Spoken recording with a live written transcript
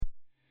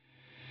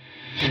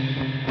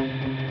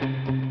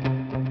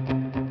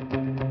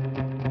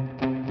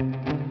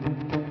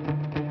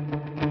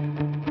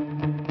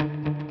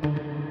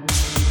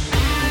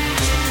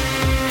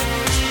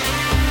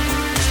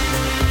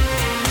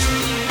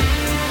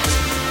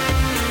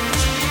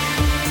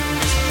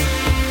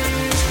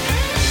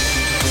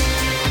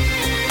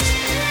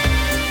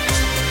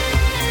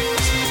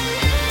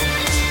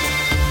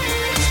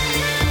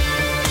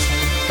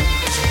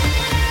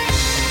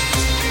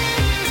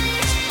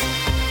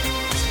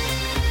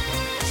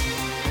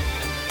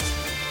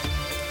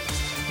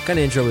What kind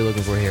of intro are we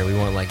looking for here? We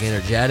want like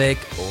energetic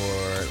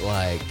or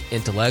like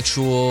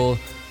intellectual,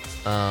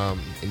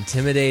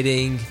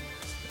 intimidating,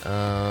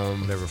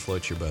 Whatever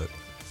floats your boat.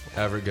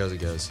 However it goes, it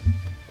goes.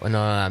 Well,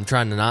 no, I'm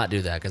trying to not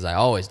do that because I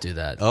always do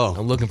that. Oh.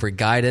 I'm looking for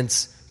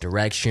guidance,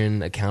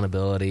 direction,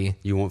 accountability.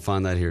 You won't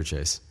find that here,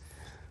 Chase.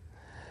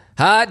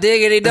 Hot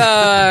diggity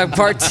dog,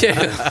 part 2.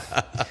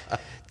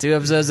 2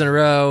 episodes in a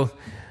row.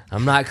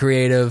 I'm not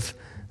creative.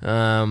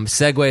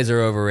 Segues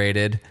are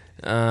overrated.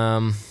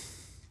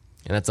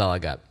 And that's all I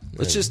got.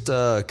 Let's just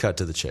cut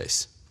to the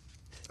chase.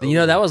 You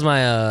know, that was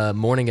my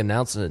morning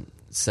announcement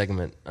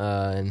segment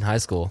in high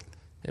school.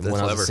 When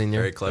I was a senior.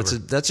 Very clever.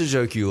 That's a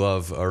joke you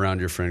love around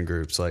your friend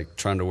groups, like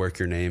trying to work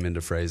your name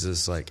into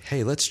phrases. Like,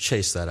 hey, let's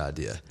chase that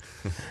idea.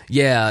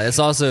 Yeah, it's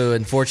also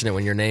unfortunate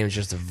when your name is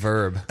just a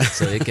verb,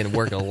 so it can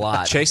work a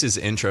lot. Chase's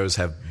intros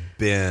have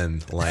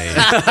been lame.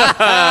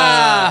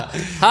 Hot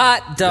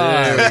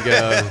dog. There we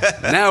go.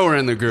 Now we're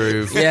in the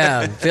groove.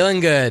 Yeah,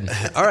 feeling good.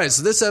 All right,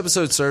 so this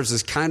episode serves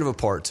as kind of a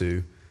part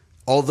 2.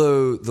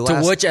 Although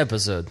To which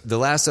episode? the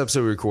last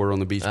episode we recorded on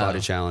the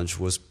Beachbody Challenge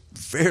was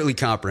fairly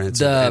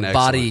comprehensive. and The excellent.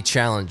 Body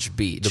Challenge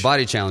Beach. The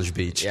Body Challenge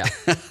Beach. Yeah.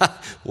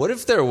 What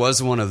if there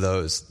was one of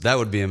those? That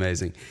would be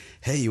amazing.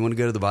 Hey, you want to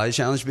go to the Body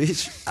Challenge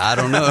Beach? I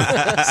don't know.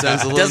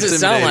 Sounds a little Doesn't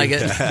sound like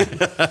intimidating.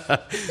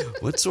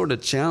 it. What sort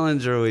of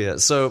challenge are we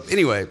at? So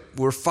anyway,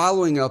 we're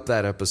following up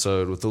that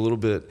episode with a little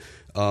bit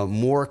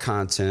more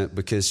content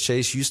because,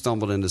 Chase, you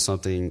stumbled into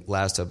something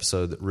last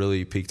episode that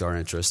really piqued our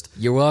interest.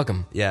 You're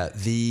welcome. Yeah,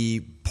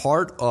 the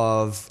part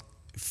of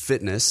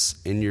fitness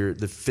in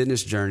the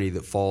fitness journey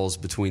that falls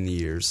between the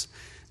years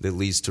that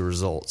leads to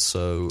results.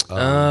 So,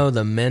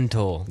 The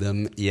mental.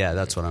 yeah,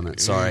 that's what I meant.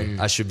 Sorry,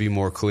 I should be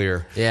more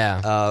clear.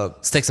 Yeah.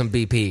 Let's take some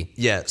BP.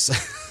 Yes.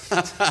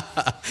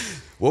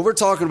 What we're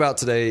talking about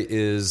today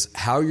is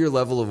how your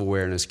level of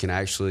awareness can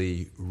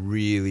actually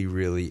really,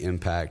 really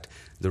impact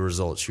the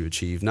results you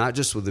achieve, not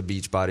just with the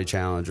Beachbody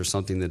Challenge or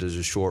something that is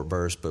a short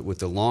burst, but with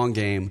the long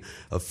game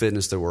of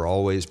fitness that we're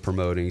always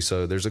promoting.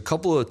 So there's a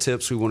couple of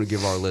tips we want to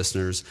give our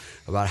listeners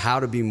about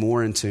how to be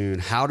more in tune,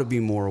 how to be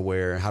more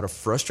aware, how to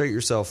frustrate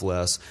yourself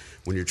less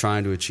when you're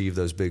trying to achieve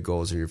those big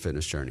goals in your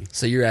fitness journey.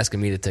 So you're asking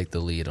me to take the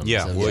lead on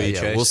Yeah, this. will okay. you,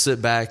 Chase? We'll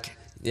sit back.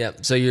 Yeah.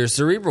 So your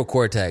cerebral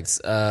cortex,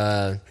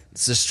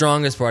 it's the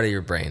strongest part of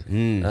your brain.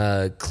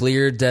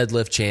 Clear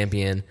deadlift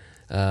champion.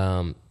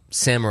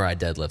 Samurai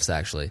deadlifts,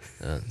 actually.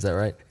 Is that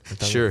right?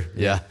 Sure,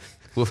 yeah.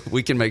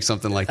 We can make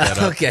something like that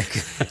up. Okay.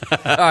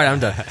 All right, I'm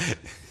done.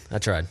 I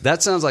tried.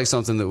 That sounds like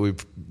something that we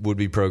would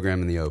be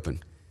programmed in the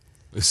open.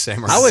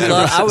 Samurai.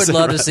 I would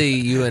love to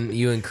see you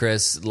and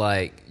Chris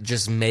like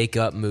just make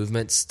up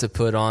movements to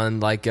put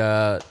on like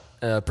a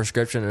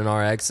prescription in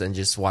RX and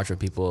just watch what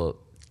people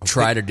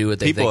try to do what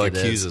they People think it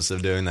accuse is. us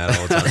of doing that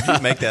all the time.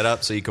 You make that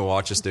up so you can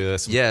watch us do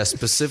this. Yeah,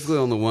 specifically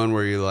on the one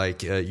where you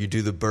like you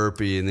do the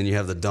burpee and then you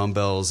have the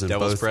dumbbells and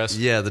Devil's both. press?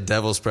 Yeah, the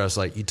devil's press.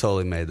 Like you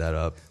totally made that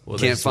up. Well, You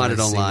they can't just find it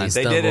wanna see online. me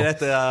They did it at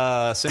the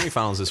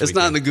semifinals this It's weekend.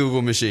 not in the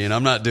Google machine.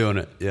 I'm not doing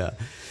it. Yeah.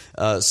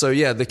 So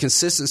yeah, the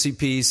consistency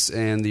piece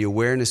and the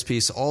awareness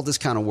piece, all this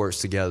kind of works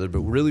together. But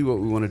really what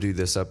we want to do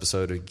this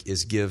episode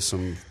is give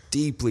some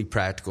deeply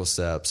practical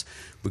steps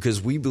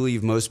because we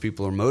believe most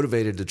people are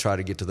motivated to try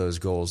to get to those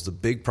goals. The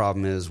big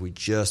problem is we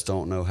just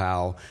don't know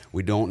how.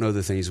 We don't know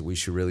the things that we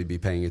should really be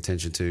paying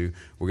attention to.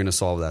 We're going to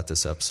solve that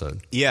this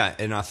episode. Yeah,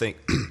 and I think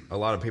a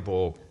lot of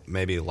people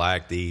maybe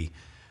lack the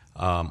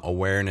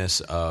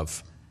awareness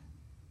of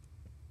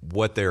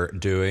what they're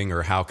doing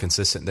or how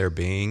consistent they're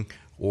being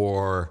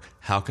or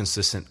how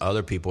consistent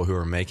other people who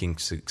are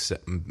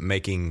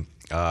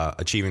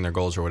achieving their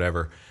goals or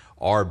whatever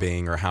are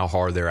being or how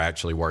hard they're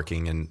actually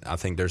working. And I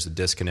think there's a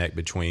disconnect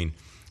between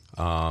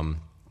what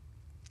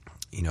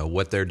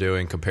they're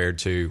doing compared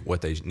to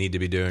what they need to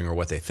be doing or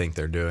what they think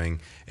they're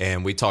doing.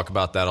 And we talk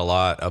about that a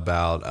lot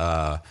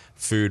about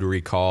food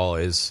recall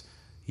is,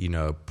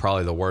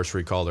 probably the worst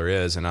recall there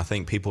is. And I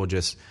think people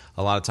just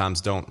a lot of times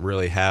don't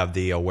really have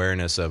the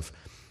awareness of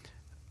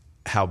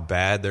how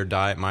bad their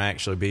diet might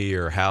actually be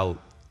or how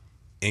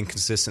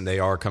inconsistent they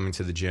are coming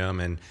to the gym.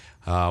 And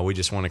we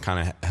just want to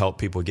kind of help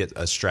people get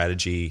a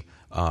strategy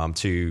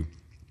to,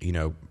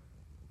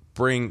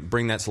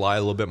 bring that to light a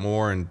little bit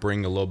more and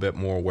bring a little bit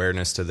more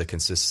awareness to the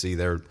consistency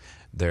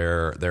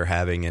they're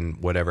having in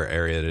whatever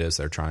area it is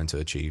they're trying to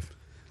achieve.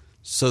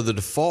 So the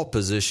default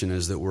position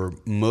is that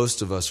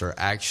most of us are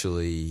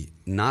actually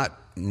not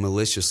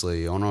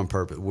maliciously on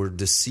purpose. We're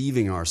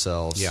deceiving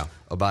ourselves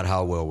about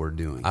how well we're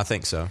doing. I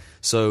think so.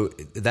 So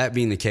that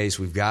being the case,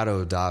 we've got to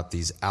adopt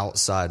these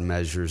outside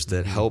measures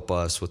that help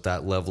us with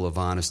that level of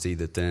honesty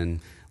that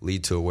then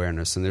lead to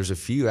awareness. And there's a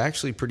few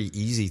actually pretty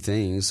easy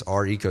things.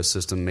 Our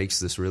ecosystem makes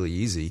this really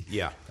easy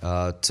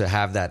to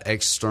have that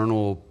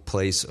external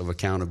place of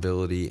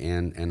accountability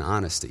and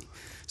honesty.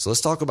 So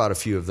let's talk about a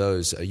few of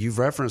those. You've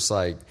referenced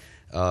like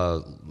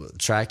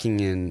tracking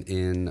in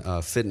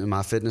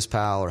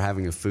MyFitnessPal or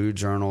having a food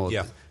journal.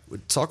 Yeah.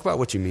 Talk about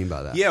what you mean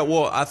by that. Yeah,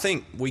 well, I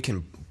think we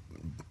can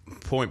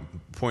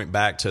point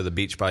back to the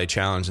Beachbody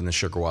Challenge and the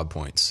SugarWOD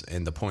points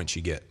and the points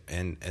you get,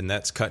 and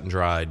that's cut and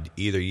dried.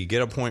 Either you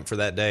get a point for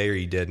that day or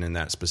you didn't in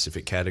that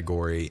specific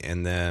category,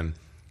 and then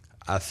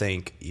I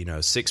think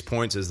 6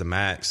 points is the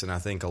max, and I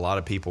think a lot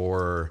of people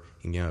were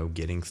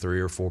getting 3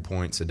 or 4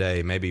 points a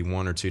day. Maybe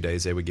 1 or 2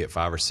 days they would get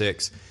 5 or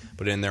 6,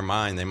 but in their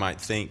mind they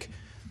might think.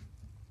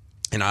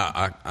 And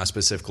I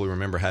specifically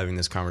remember having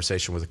this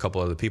conversation with a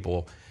couple other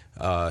people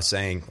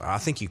saying, I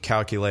think you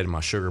calculated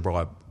my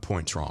SugarWOD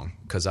points wrong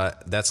because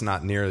that's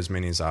not near as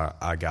many as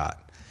I got.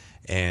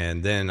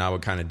 And then I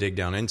would kind of dig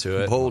down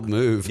into it. Bold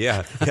move.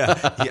 Yeah.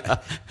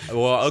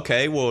 Well,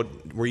 okay. Well,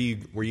 were you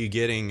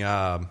getting?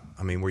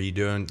 Were you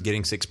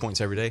getting 6 points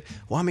every day?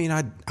 Well, I mean,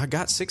 I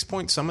got 6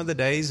 points some of the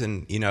days,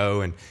 and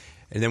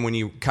and then when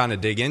you kind of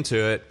dig into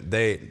it,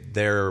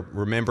 they're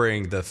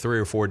remembering the 3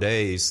 or 4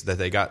 days that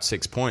they got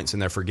 6 points,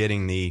 and they're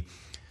forgetting the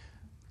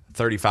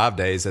 35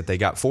 days that they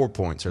got 4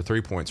 points or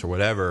 3 points or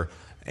whatever.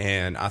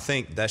 And I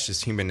think that's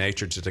just human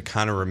nature to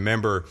kind of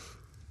remember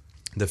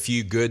the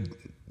few good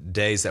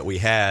days that we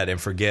had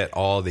and forget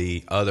all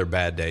the other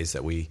bad days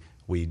that we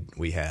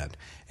had.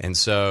 And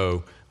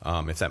so,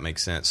 if that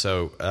makes sense.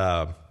 So,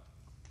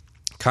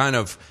 kind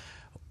of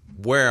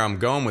where I'm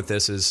going with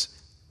this is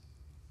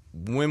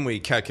when we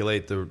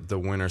calculate the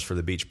winners for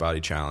the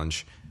Beachbody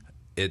Challenge,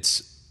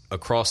 it's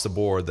across the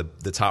board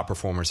the top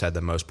performers had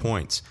the most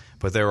points.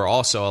 But there were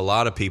also a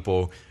lot of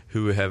people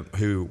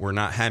who were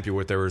not happy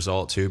with their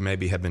results, who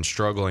maybe have been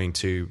struggling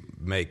to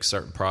make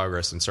certain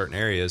progress in certain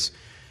areas,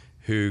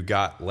 who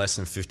got less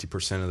than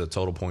 50% of the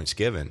total points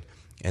given.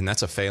 And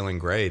that's a failing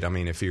grade. I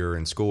mean, if you're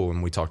in school,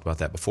 and we talked about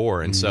that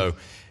before. And so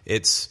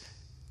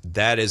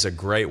that is a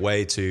great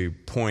way to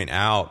point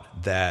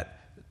out that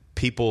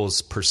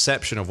people's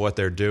perception of what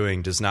they're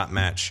doing does not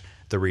match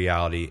the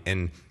reality,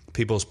 and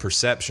people's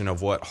perception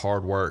of what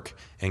hard work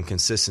and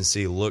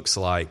consistency looks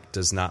like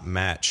does not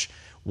match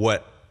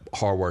what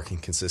hard work and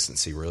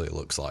consistency really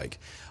looks like.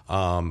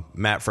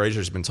 Matt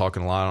Fraser's been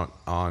talking a lot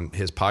on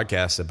his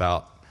podcast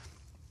about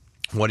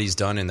what he's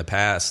done in the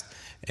past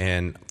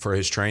and for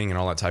his training and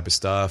all that type of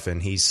stuff.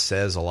 And he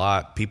says a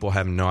lot, people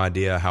have no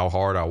idea how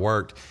hard I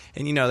worked.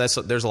 And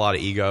there's a lot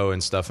of ego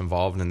and stuff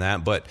involved in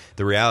that. But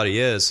the reality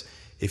is,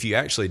 if you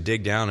actually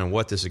dig down on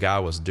what this guy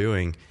was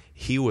doing,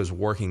 he was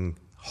working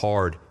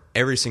hard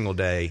every single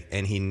day,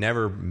 and he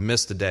never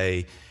missed a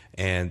day.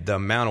 And the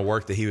amount of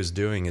work that he was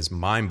doing is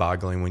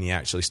mind-boggling when you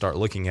actually start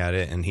looking at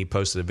it. And he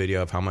posted a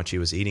video of how much he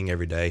was eating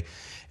every day.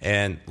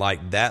 And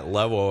like that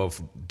level of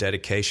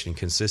dedication and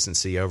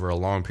consistency over a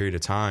long period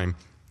of time,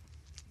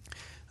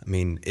 I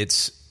mean,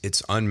 it's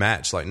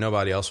unmatched. Like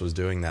nobody else was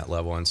doing that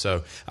level. And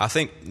so I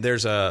think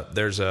there's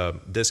a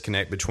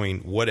disconnect between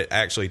what it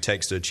actually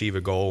takes to achieve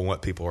a goal and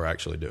what people are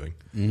actually doing.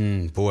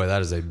 Boy,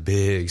 that is a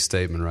big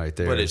statement right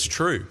there. But it's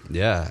true.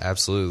 Yeah,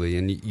 absolutely.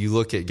 And you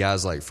look at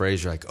guys like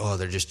Fraser, like, oh,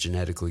 they're just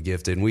genetically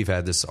gifted. And we've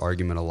had this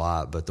argument a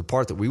lot. But the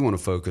part that we want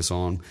to focus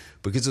on,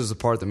 because it's the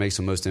part that makes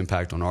the most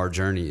impact on our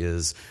journey,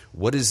 is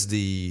what is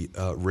the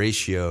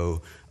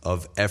ratio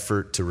of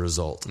effort to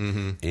result.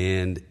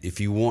 And if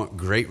you want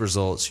great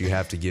results, you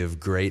have to give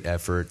great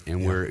effort.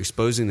 And we're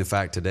exposing the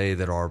fact today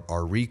that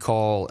our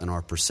recall and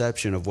our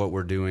perception of what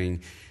we're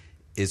doing,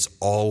 it's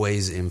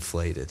always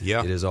inflated.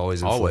 Yeah. It is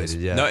always inflated. Always.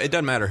 Yeah. No, it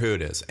doesn't matter who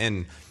it is.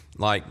 And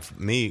like for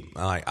me,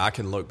 I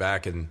can look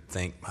back and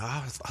think,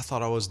 I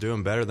thought I was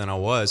doing better than I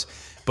was.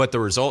 But the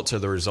results are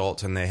the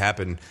results, and they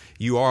happen.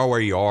 You are where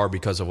you are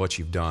because of what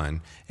you've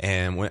done.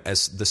 And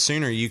the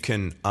sooner you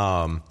can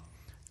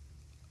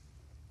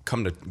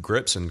come to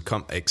grips and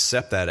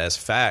accept that as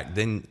fact,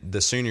 then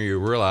the sooner you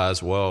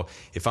realize, well,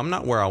 if I'm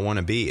not where I want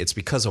to be, it's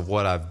because of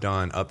what I've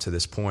done up to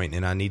this point,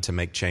 and I need to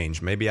make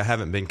change. Maybe I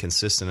haven't been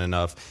consistent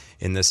enough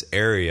in this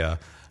area,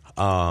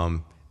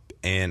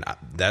 and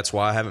that's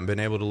why I haven't been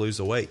able to lose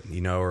the weight,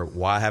 or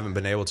why I haven't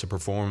been able to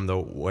perform the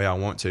way I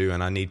want to,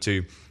 and I need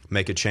to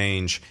make a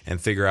change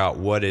and figure out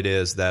what it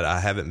is that I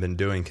haven't been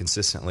doing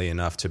consistently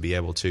enough to be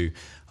able to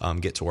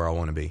get to where I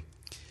want to be.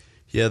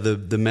 Yeah,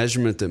 the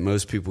measurement that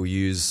most people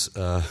use,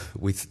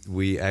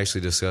 we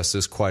actually discussed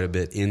this quite a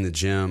bit in the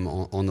gym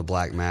on the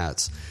black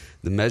mats.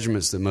 The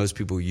measurements that most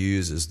people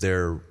use is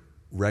their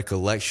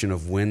recollection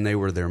of when they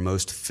were their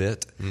most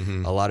fit.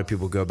 A lot of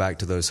people go back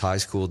to those high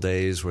school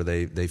days where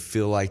they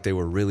feel like they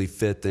were really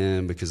fit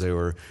then because they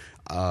were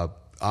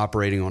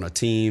operating on a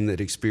team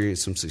that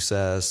experienced some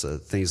success,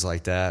 things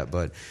like that.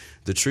 But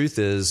the truth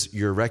is,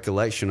 your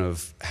recollection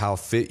of how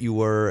fit you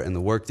were and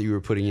the work that you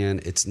were putting in,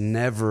 it's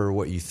never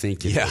what you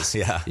think it is.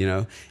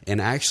 Yeah.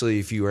 And actually,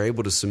 if you were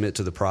able to submit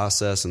to the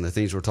process, and the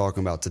things we're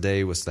talking about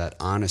today was that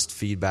honest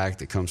feedback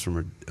that comes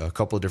from a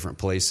couple of different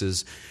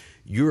places,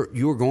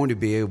 you're going to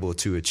be able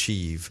to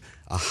achieve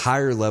a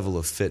higher level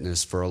of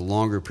fitness for a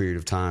longer period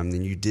of time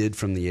than you did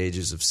from the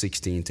ages of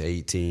 16 to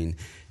 18,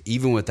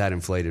 even with that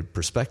inflated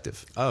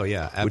perspective. Oh,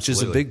 yeah, absolutely. Which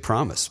is a big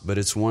promise, but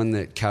it's one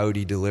that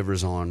Coyote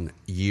delivers on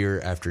year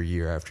after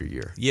year after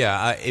year.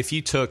 Yeah, if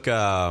you took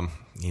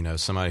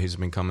somebody who's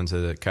been coming to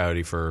the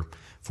Coyote for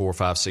 4,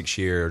 5, 6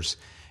 years,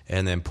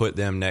 and then put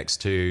them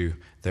next to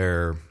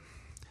their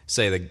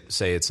say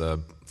it's a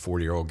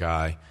 40-year-old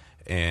guy,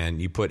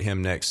 and you put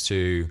him next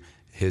to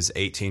his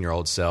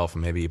 18-year-old self,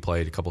 and maybe he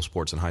played a couple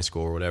sports in high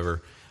school or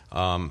whatever.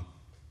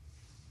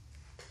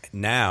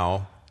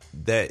 Now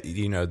that,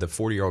 the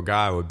 40-year-old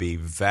guy would be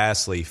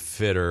vastly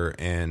fitter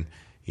and,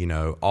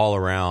 all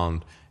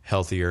around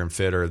healthier and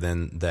fitter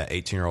than the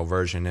 18-year-old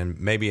version. And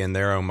maybe in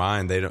their own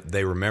mind,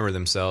 they remember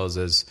themselves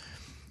as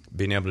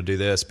being able to do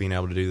this, being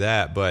able to do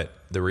that. But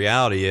the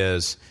reality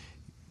is,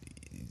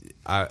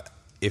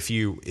 if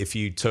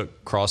you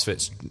took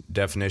CrossFit's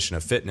definition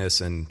of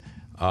fitness and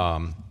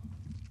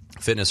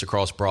fitness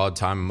across broad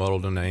time and modal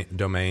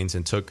domains,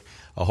 and took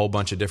a whole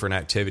bunch of different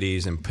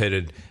activities and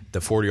pitted the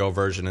 40-year-old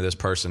version of this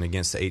person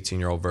against the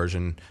 18-year-old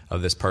version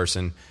of this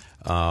person,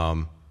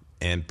 and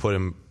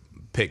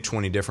pick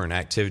 20 different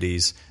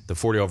activities, the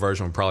 40-year-old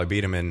version would probably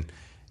beat him in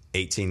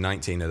 18,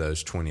 19 of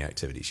those 20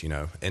 activities,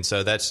 And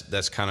so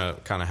that's kind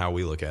of how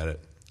we look at it.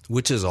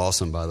 Which is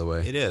awesome, by the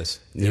way. It is.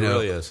 It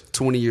really is.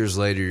 20 years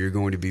later, you're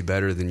going to be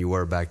better than you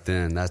were back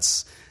then.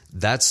 That's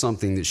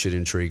something that should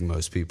intrigue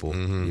most people,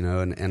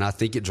 and I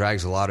think it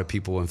drags a lot of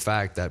people. In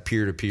fact, that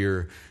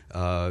peer-to-peer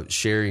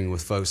sharing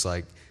with folks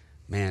like,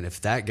 man,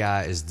 if that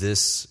guy is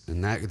this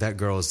and that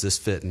girl is this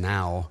fit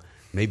now,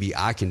 maybe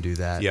I can do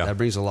that. Yeah. That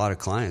brings a lot of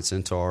clients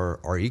into our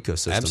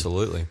ecosystem.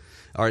 Absolutely.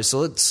 All right, so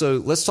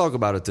let's talk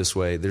about it this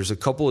way. There's a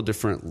couple of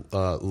different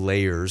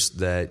layers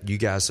that you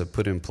guys have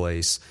put in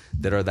place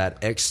that are that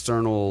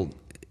external.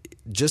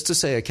 Just to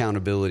say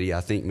accountability,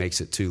 I think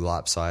makes it too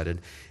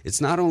lopsided.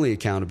 It's not only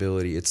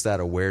accountability, it's that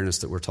awareness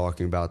that we're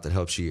talking about that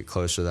helps you get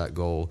closer to that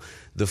goal.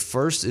 The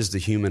first is the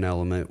human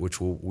element,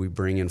 which we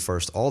bring in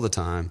first all the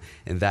time,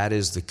 and that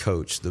is the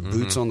coach, the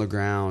boots on the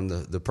ground,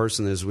 the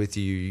person that is with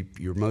you.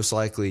 You're most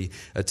likely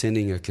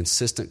attending a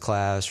consistent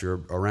class.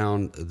 You're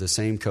around the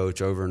same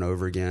coach over and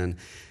over again.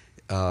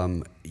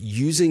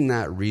 Using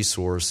that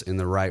resource in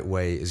the right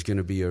way is going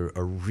to be a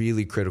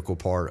really critical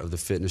part of the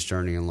fitness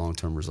journey and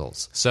long-term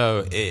results.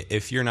 So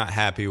if you're not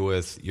happy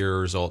with your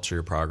results or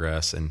your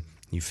progress and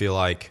you feel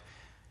like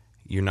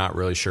you're not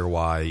really sure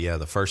why,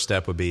 the first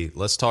step would be,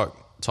 let's talk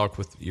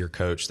with your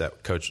coach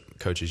that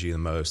coaches you the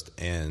most,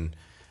 and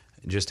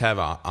just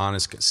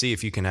see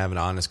if you can have an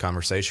honest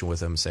conversation with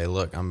them and say,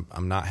 look,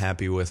 I'm not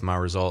happy with my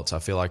results. I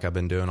feel like I've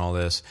been doing all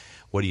this.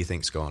 What do you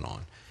think's going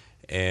on?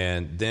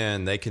 And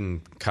then they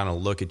can kind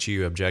of look at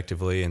you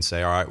objectively and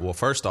say, all right, well,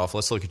 first off,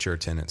 let's look at your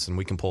attendance. And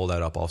we can pull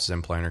that up off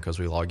ZenPlanner because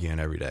we log you in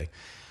every day.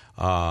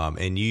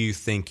 And you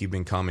think you've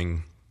been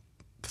coming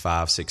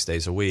 5-6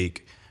 days a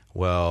week.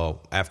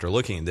 Well, after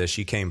looking at this,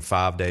 you came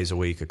 5 days a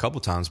week a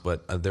couple times,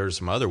 but there's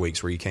some other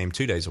weeks where you came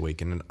 2 days a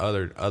week, and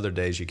other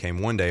days you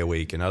came 1 day a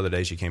week, and other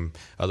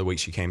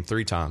weeks you came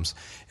 3 times.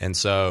 And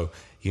so,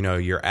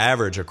 your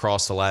average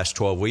across the last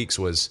 12 weeks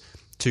was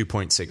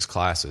 2.6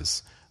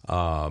 classes.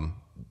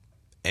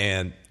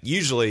 And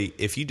usually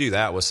if you do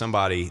that with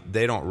somebody,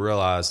 they don't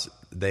realize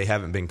they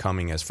haven't been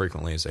coming as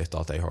frequently as they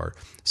thought they were.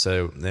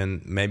 So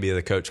then maybe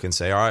the coach can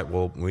say, all right,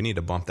 well, we need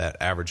to bump that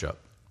average up.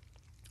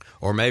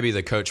 Or maybe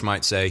the coach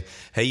might say,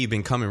 hey, you've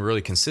been coming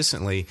really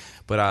consistently,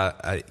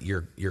 but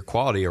your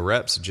quality of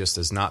reps just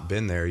has not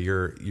been there.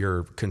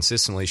 You're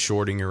consistently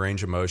shorting your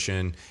range of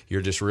motion.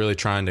 You're just really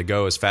trying to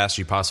go as fast as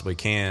you possibly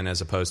can,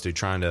 as opposed to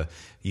trying to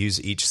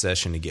use each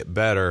session to get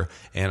better.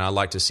 And I'd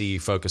like to see you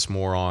focus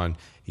more on,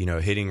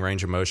 hitting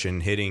range of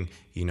motion,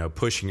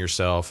 pushing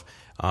yourself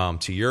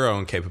to your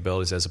own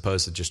capabilities, as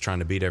opposed to just trying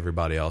to beat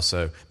everybody else.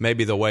 So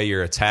maybe the way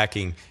you're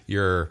attacking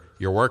your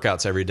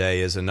workouts every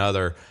day is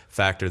another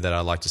factor that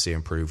I'd like to see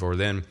improve. Or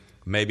then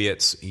maybe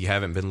it's you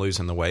haven't been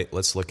losing the weight.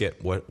 Let's look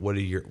at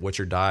what's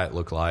your diet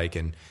look like.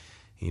 And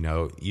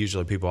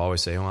usually people always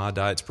say, "Well, my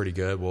diet's pretty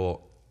good."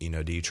 Well,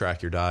 do you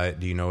track your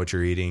diet? Do you know what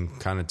you're eating?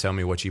 Kind of tell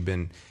me what you've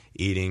been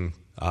eating,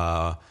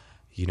 the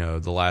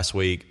last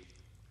week.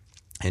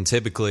 And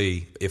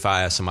typically, if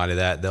I ask somebody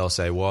that, they'll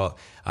say, well,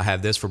 I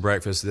have this for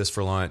breakfast, this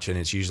for lunch, and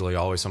it's usually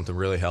always something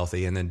really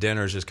healthy. And then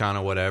dinner's just kind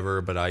of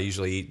whatever, but I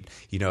usually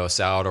eat, a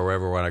salad or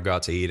whatever when I go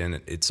out to eat,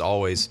 and it's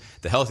always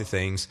the healthy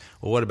things.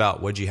 Well,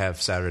 what'd you have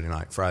Saturday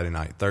night, Friday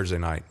night, Thursday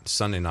night,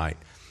 Sunday night?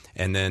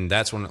 And then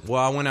that's when,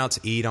 I went out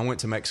to eat. I went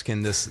to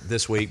Mexican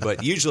this week,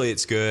 but usually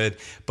it's good.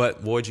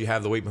 But what'd you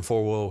have the week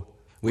before? Well,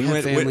 we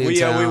went,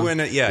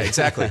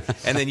 exactly.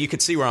 And then you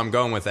can see where I'm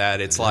going with that.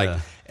 It's like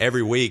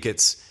every week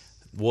it's,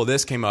 well,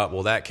 this came up.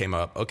 Well, that came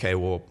up. Okay,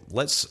 well,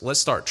 let's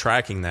start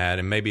tracking that,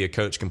 and maybe a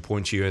coach can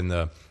point you in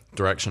the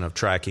direction of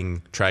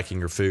tracking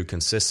your food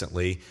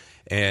consistently.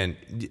 And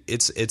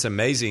it's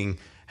amazing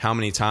how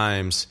many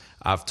times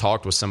I've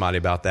talked with somebody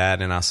about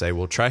that, and I say,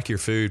 well, track your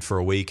food for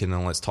a week, and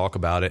then let's talk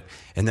about it.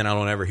 And then I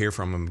don't ever hear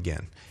from them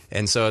again.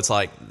 And so it's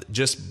like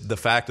just the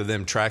fact of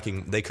them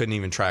tracking, they couldn't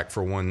even track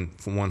for one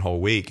whole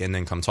week and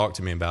then come talk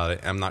to me about it.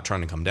 I'm not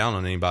trying to come down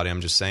on anybody.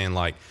 I'm just saying,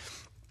 like,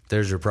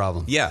 there's your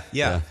problem. Yeah,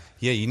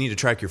 you need to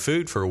track your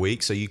food for a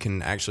week so you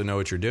can actually know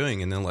what you're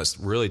doing, and then let's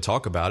really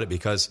talk about it,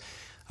 because,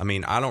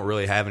 I don't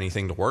really have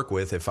anything to work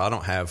with if I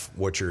don't have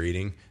what you're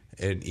eating.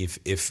 And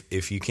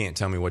if you can't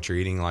tell me what you're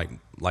eating,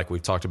 like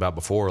we've talked about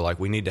before, like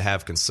we need to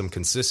have some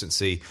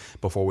consistency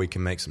before we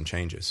can make some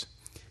changes.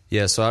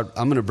 Yeah, so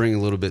I'm going to bring a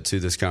little bit to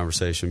this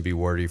conversation, be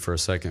wordy for a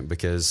second,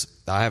 because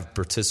I have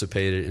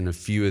participated in a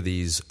few of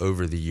these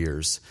over the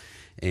years.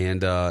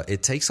 And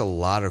it takes a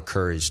lot of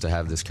courage to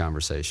have this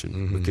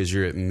conversation because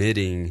you're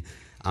admitting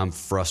I'm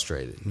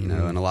frustrated, you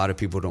know, and a lot of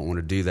people don't want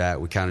to do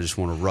that. We kind of just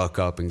want to ruck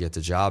up and get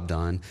the job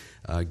done,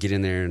 get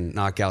in there and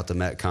knock out the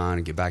Metcon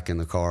and get back in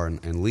the car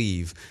and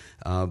leave.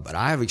 But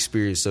I have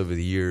experienced over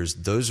the years,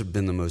 those have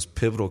been the most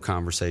pivotal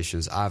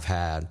conversations I've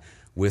had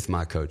with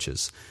my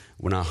coaches.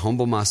 When I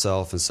humble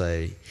myself and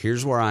say,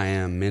 here's where I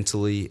am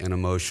mentally and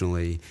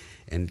emotionally,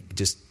 and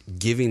just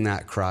giving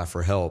that cry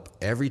for help.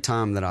 Every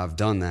time that I've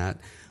done that,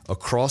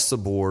 across the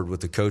board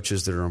with the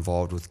coaches that are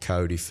involved with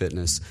Coyote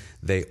Fitness,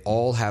 they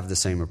all have the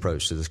same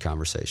approach to this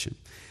conversation.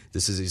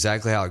 This is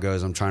exactly how it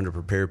goes. I'm trying to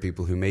prepare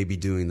people who may be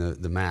doing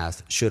the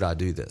math. Should I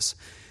do this?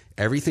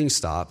 Everything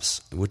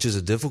stops, which is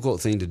a difficult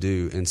thing to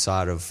do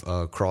inside of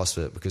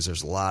CrossFit because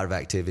there's a lot of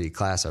activity,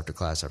 class after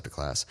class after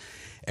class.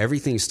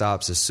 Everything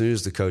stops as soon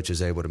as the coach is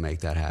able to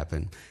make that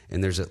happen.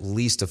 And there's at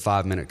least a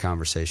 5-minute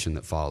conversation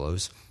that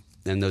follows.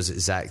 And those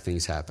exact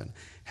things happen.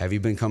 Have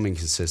you been coming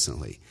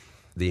consistently?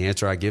 The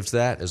answer I give to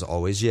that is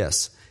always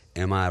yes.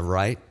 Am I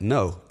right?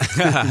 No,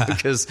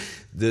 because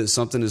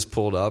something is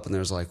pulled up and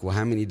there's like, well,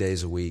 how many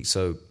days a week?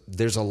 So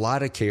there's a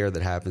lot of care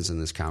that happens in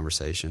this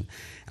conversation.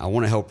 I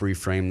want to help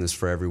reframe this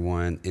for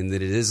everyone in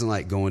that it isn't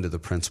like going to the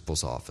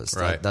principal's office.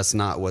 Right. That's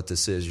not what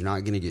this is. You're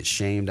not going to get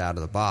shamed out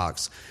of the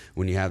box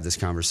when you have this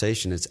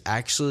conversation. It's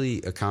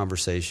actually a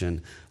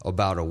conversation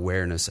about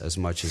awareness as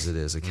much as it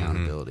is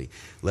accountability.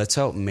 Let's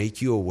help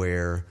make you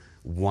aware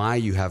why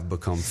you have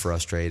become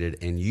frustrated,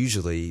 and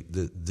usually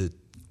the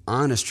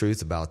honest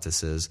truth about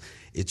this is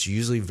it's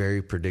usually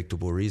very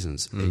predictable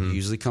reasons. It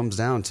usually comes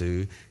down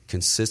to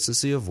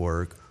consistency of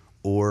work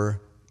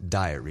or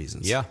diet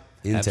reasons. Yeah,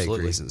 intake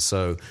absolutely. reasons.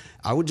 So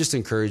I would just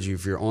encourage you,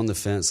 if you're on the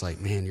fence, like,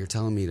 man, you're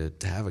telling me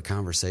to have a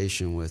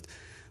conversation with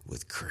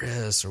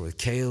Chris or with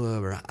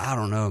Caleb, or I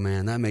don't know,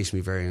 man, that makes me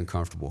very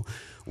uncomfortable.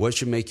 What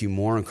should make you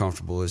more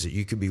uncomfortable is that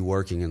you could be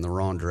working in the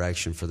wrong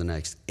direction for the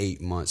next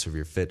 8 months of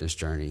your fitness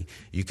journey.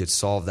 You could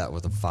solve that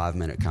with a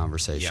 5-minute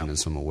conversation and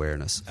some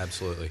awareness.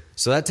 Absolutely.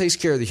 So that takes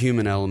care of the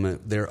human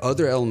element. There are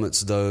other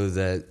elements, though,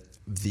 that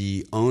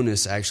the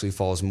onus actually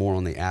falls more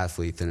on the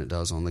athlete than it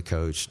does on the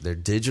coach. They're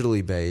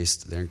digitally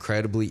based. They're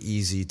incredibly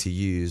easy to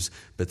use,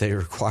 but they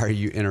require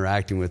you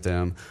interacting with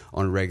them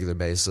on a regular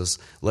basis.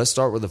 Let's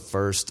start with the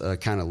first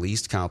kind of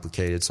least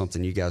complicated,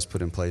 something you guys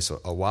put in place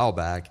a while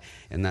back,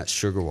 and that's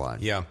SugarWOD.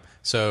 Yeah.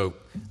 So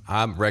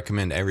I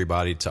recommend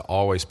everybody to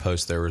always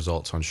post their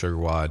results on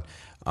SugarWOD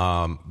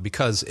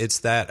because it's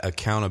that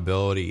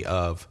accountability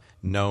of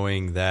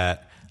knowing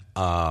that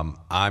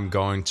I'm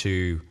going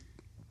to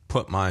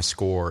put my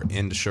score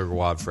into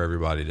SugarWOD for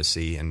everybody to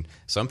see. And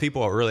some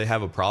people really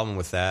have a problem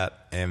with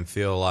that and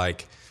feel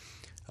like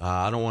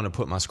I don't want to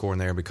put my score in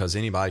there because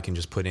anybody can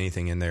just put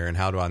anything in there, and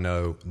how do I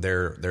know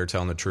they're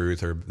telling the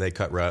truth or they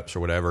cut reps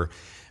or whatever.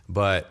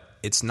 But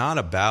it's not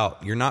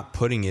about, you're not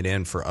putting it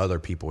in for other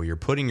people. You're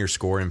putting your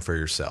score in for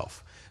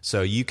yourself.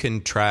 So you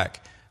can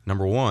track,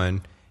 number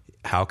one,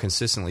 how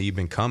consistently you've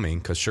been coming,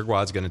 because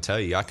SugarWOD's going to tell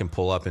you, I can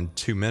pull up in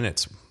 2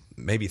 minutes,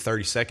 maybe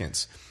 30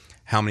 seconds,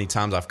 how many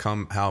times I've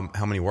come,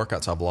 how many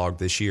workouts I've logged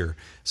this year.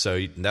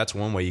 So that's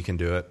one way you can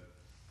do it.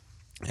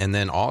 And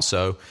then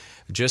also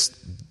just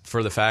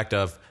for the fact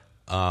of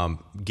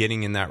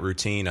getting in that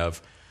routine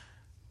of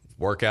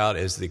workout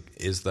is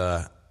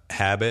the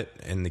habit,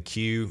 and the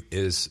cue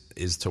is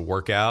to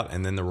work out,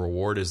 and then the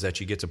reward is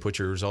that you get to put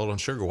your result on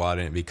SugarWOD,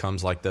 and it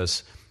becomes like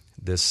this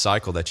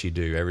cycle that you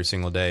do every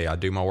single day. I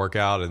do my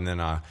workout, and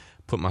then I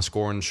put my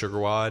score in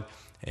SugarWOD,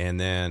 and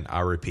then I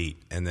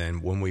repeat. And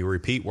then when we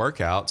repeat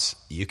workouts,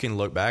 you can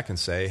look back and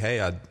say,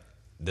 hey,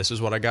 this is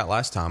what I got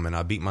last time, and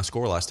I beat my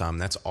score last time.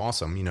 That's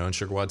awesome. You know, and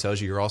SugarWOD tells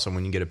you you're awesome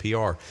when you get a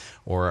PR.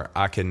 Or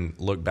I can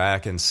look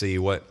back and see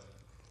what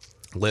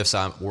lifts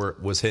I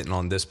was hitting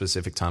on this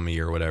specific time of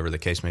year, or whatever the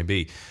case may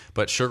be.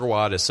 But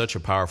SugarWOD is such a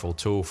powerful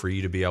tool for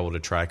you to be able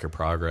to track your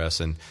progress.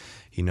 And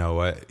you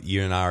know,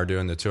 you and I are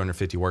doing the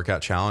 250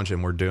 workout challenge,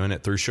 and we're doing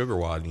it through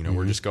SugarWOD. You know,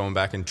 we're just going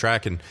back and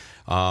tracking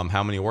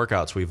how many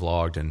workouts we've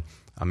logged. And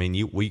I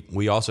mean,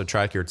 we also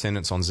track your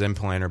attendance on Zen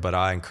Planner, but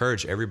I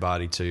encourage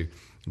everybody to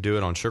do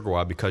it on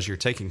SugarWOD because you're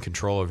taking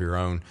control of your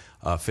own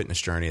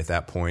fitness journey at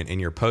that point, and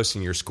you're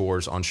posting your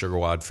scores on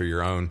SugarWOD for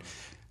your own.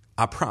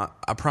 I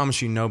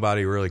promise you,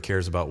 nobody really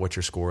cares about what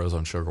your score is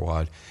on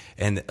SugarWOD,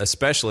 and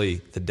especially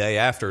the day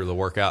after the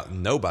workout,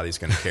 nobody's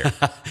going to care.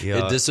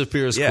 It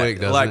disappears quick,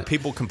 doesn't like it?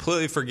 people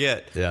completely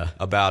forget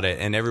about it,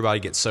 and everybody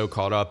gets so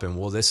caught up in,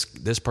 well,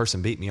 this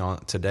person beat me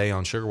on today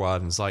on SugarWOD,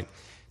 and it's like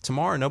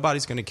tomorrow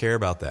nobody's going to care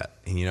about that,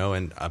 and you know,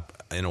 and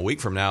in a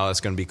week from now it's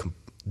going to be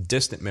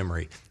distant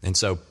memory. And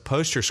so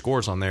post your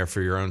scores on there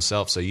for your own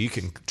self so you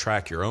can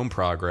track your own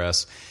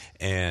progress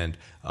and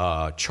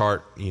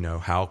chart, you know,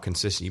 how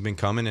consistent you've been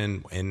coming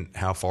and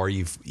how far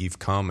you've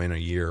come in a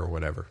year or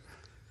whatever.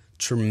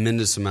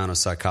 tremendous amount of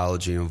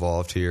psychology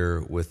involved here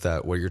with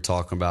that, what you're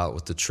talking about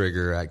with the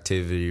trigger,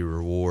 activity,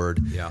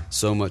 reward. Yeah.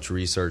 So much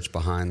research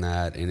behind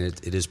that, and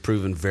it has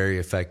proven very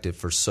effective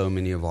for so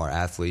many of our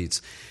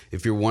athletes.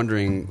 If you're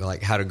wondering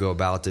like how to go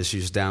about this,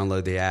 you just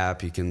download the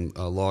app. You can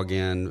log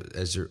in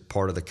as you're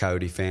part of the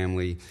Coyote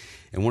family.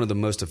 And one of the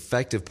most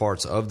effective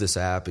parts of this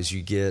app is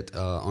you get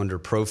under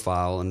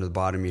profile, under the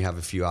bottom you have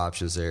a few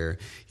options there.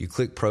 You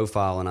click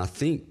profile, and I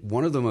think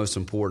one of the most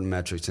important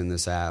metrics in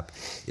this app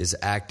is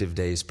active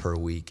days per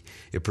week.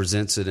 It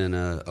presents it in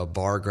a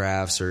bar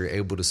graph, so you're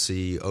able to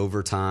see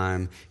over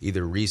time,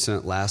 either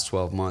recent, last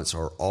 12 months,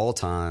 or all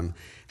time,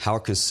 how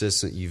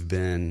consistent you've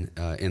been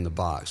in the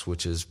box,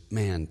 which is,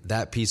 man,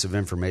 that piece of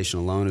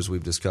information alone, as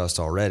we've discussed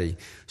already,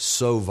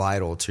 so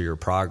vital to your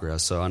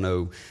progress. So I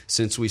know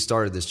since we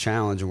started this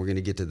challenge, and we're going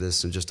to get to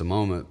this in just a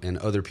moment, and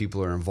other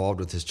people are involved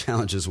with this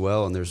challenge as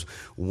well, and there's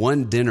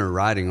one dinner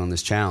riding on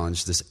this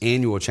challenge, this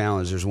annual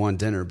challenge, there's one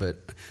dinner, but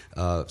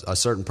a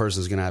certain person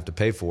is going to have to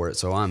pay for it,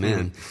 so I'm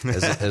in,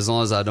 as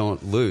long as I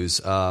don't lose.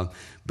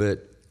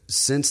 But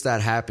since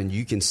that happened,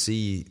 you can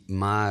see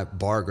my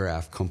bar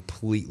graph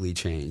completely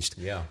changed.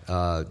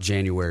 Yeah.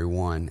 January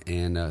 1.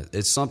 And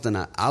it's something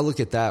I look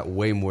at that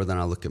way more than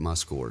I look at my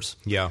scores.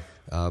 Yeah.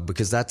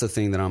 Because that's the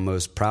thing that I'm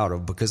most proud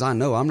of, because I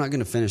know I'm not going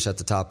to finish at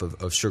the top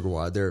of Sugar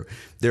Wad. There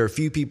are a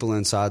few people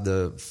inside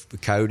the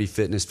Coyote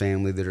Fitness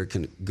family that are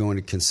going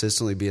to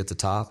consistently be at the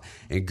top,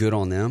 and good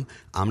on them.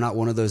 I'm not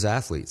one of those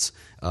athletes.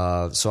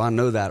 So I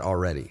know that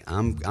already.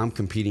 I'm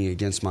competing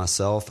against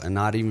myself, and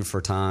not even for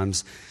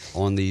times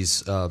on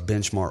these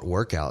benchmark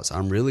workouts.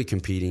 I'm really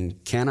competing,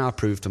 can I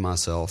prove to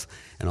myself,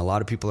 and a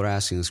lot of people are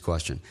asking this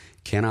question,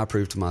 can I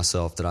prove to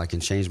myself that I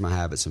can change my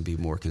habits and be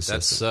more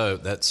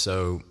consistent? That's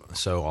so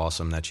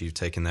awesome that you've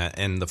taken that.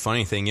 And the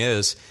funny thing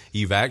is,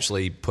 you've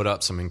actually put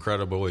up some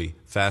incredibly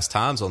fast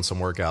times on some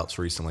workouts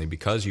recently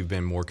because you've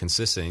been more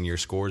consistent and your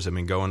scores have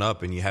been going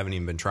up, and you haven't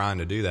even been trying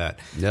to do that.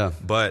 Yeah.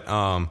 But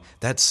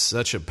that's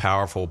such a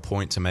powerful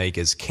point to make,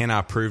 is can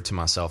I prove to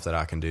myself that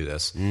I can do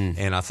this?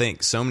 And I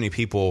think so many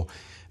people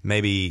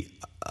maybe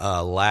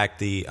lack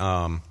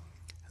the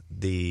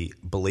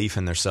belief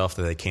in themselves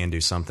that they can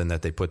do something,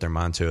 that they put their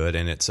mind to it.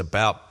 And it's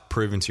about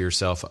proving to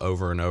yourself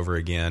over and over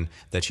again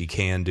that you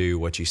can do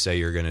what you say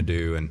you're going to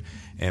do,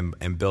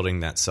 and building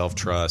that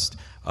self-trust.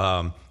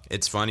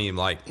 It's funny,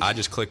 like I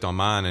just clicked on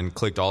mine and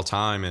clicked all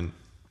time, and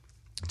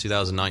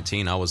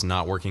 2019 I was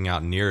not working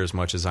out near as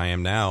much as I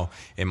am now,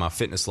 and my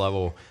fitness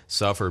level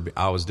suffered.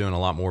 I was doing a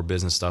lot more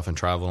business stuff and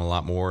traveling a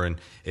lot more, and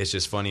it's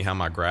just funny how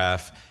my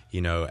graph,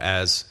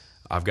 as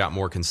I've got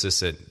more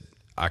consistent,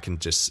 I can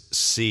just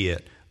see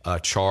it, a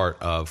chart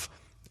of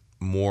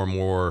more and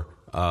more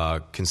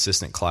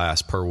consistent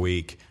class per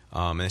week.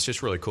 And it's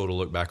just really cool to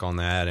look back on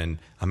that. And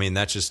I mean,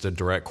 that's just a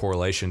direct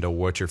correlation to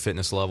what your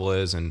fitness level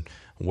is and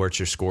what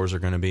your scores are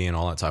going to be and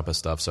all that type of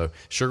stuff. So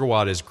Sugar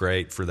Wad is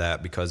great for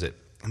that, because it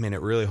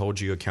really holds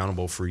you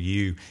accountable for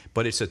you,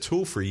 but it's a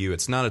tool for you.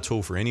 It's not a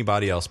tool for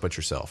anybody else but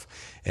yourself.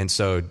 And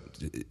so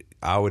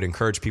I would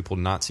encourage people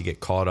not to get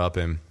caught up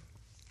in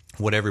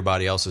what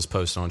everybody else is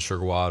posting on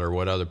Sugar Wad, or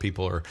what other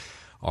people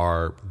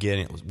are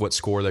getting, what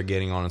score they're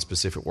getting on a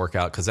specific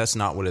workout, because that's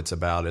not what it's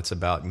about. It's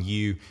about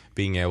you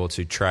being able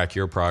to track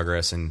your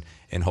progress and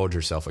hold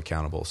yourself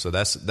accountable. So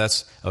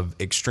that's an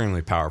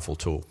extremely powerful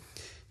tool.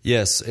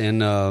 Yes,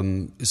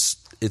 and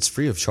it's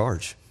free of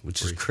charge,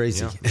 which is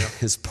crazy. Yeah.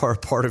 It's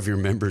part of your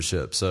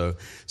membership, so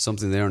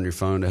something there on your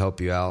phone to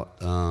help you out.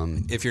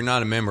 If you're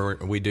not a member,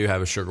 we do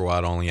have a Sugar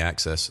Wad only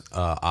access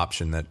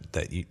option that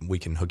we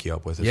can hook you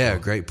up with as well.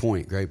 Great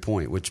point.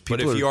 Which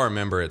people, but if you are a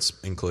member, it's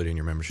included in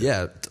your membership.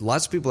 Yeah,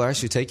 lots of people are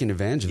actually taking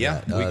advantage of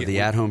that. The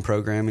at-home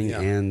programming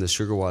and the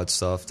Sugar Wad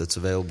stuff that's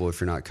available if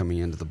you're not coming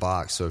into the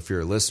box. So if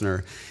you're a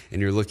listener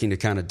and you're looking to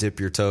kind of dip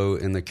your toe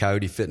in the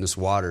Coyote Fitness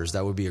waters,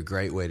 that would be a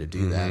great way to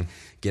do that.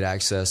 Get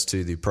access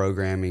to the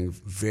programming,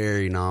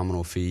 very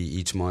nominal fee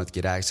each month,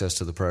 get access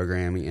to the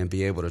programming, and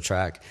be able to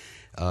track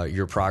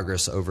your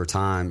progress over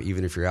time,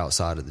 even if you're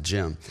outside of the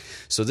gym.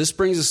 So this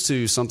brings us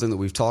to something that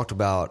we've talked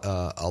about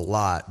a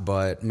lot,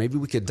 but maybe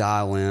we could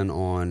dial in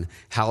on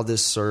how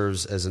this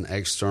serves as an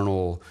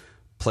external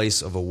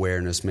place of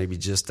awareness, maybe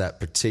just that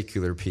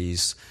particular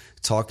piece,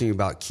 talking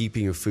about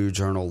keeping a food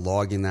journal,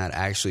 logging that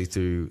actually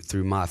through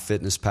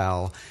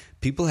MyFitnessPal.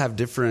 People have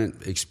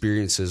different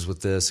experiences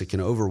with this. It can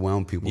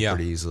overwhelm people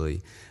pretty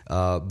easily.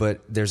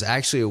 But there's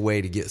actually a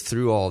way to get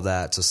through all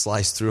that, to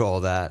slice through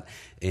all that,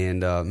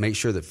 and make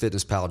sure that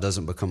FitnessPal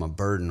doesn't become a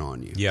burden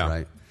on you. Yeah.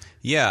 Right?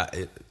 Yeah.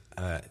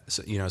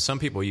 So, some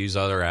people use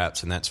other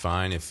apps, and that's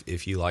fine.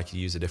 If you like to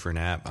use a different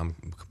app, I'm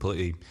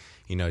completely,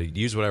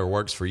 use whatever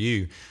works for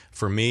you.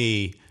 For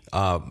me,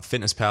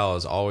 FitnessPal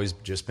has always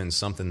just been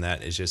something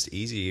that is just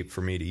easy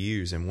for me to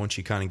use. And once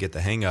you kind of get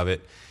the hang of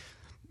it,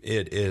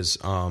 it is,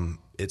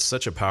 it's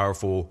such a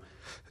powerful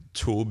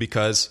tool,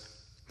 because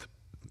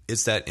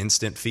it's that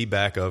instant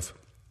feedback of,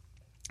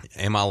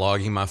 am I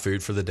logging my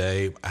food for the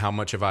day? How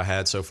much have I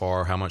had so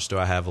far? How much do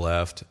I have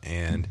left?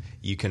 And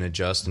you can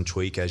adjust and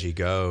tweak as you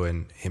go,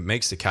 and it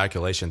makes the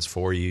calculations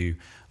for you.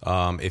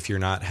 If you're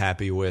not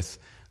happy with,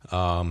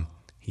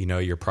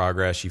 your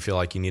progress, you feel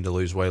like you need to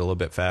lose weight a little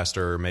bit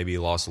faster, or maybe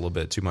you lost a little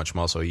bit too much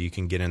muscle, you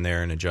can get in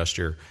there and adjust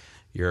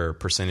your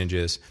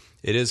percentages.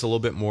 It is a little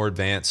bit more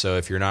advanced, so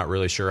if you're not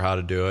really sure how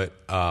to do it,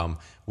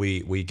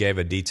 we gave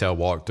a detailed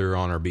walkthrough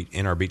on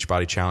our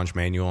Beachbody Challenge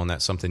manual, and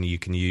that's something you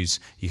can use.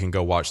 You can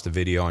go watch the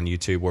video on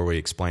YouTube where we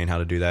explain how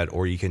to do that,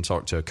 or you can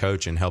talk to a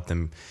coach and help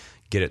them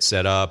get it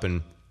set up.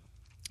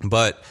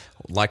 But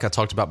like I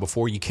talked about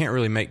before, you can't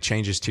really make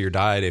changes to your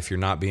diet if you're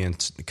not being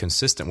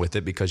consistent with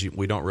it, because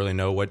we don't really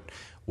know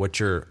what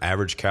your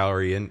average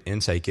calorie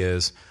intake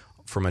is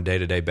from a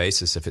day-to-day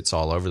basis if it's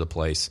all over the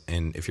place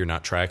and if you're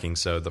not tracking.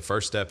 So the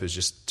first step is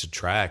just to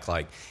track.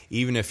 Like,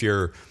 even if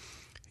your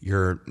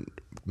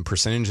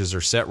percentages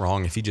are set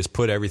wrong, if you just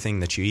put everything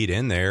that you eat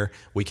in there,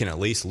 we can at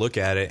least look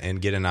at it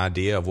and get an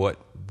idea of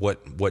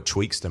what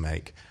tweaks to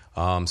make.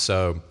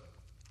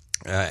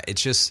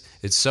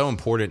 It's so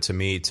important to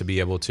me to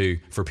be able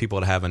for people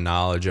to have a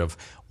knowledge of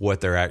what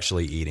they're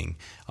actually eating.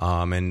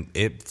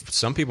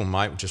 Some people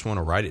might just want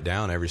to write it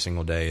down every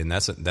single day, and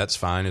that's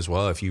fine as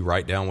well. If you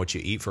write down what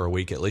you eat for a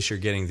week, at least you're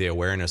getting the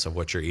awareness of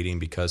what you're eating,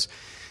 because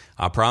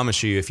I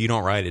promise you, if you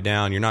don't write it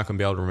down, you're not going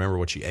to be able to remember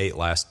what you ate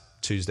last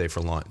Tuesday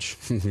for lunch.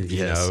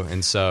 Yes.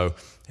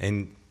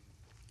 And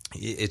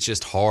it's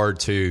just hard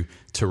to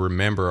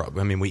remember.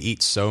 I mean, we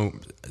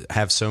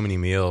have so many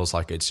meals,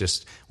 like it's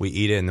just, we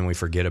eat it and then we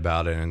forget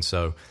about it. And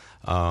so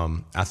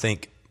I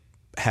think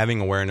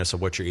having awareness of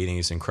what you're eating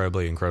is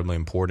incredibly, incredibly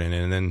important.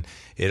 And then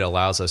it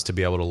allows us to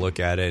be able to look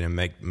at it and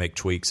make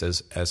tweaks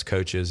as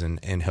coaches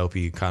and help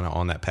you kind of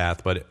on that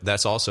path. But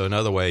that's also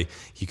another way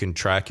you can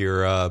track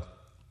your,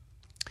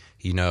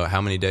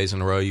 how many days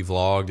in a row you've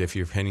logged, if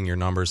you're hitting your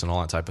numbers and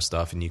all that type of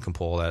stuff, and you can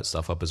pull that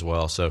stuff up as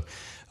well. So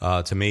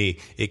to me,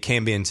 it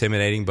can be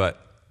intimidating,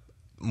 but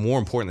more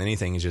important than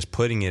anything is just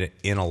putting it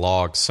in a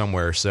log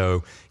somewhere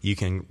so you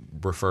can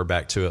refer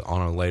back to it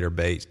on a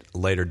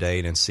later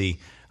date and see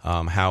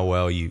how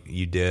well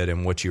you did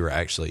and what you were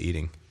actually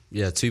eating.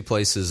 Yeah, two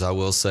places I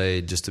will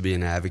say, just to be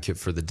an advocate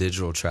for the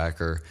digital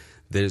tracker,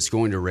 that it's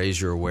going to raise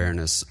your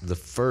awareness. The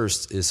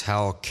first is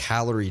how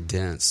calorie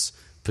dense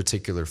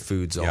particular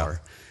foods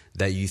are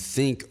that you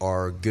think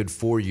are good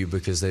for you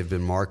because they've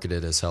been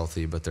marketed as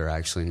healthy, but they're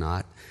actually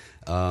not.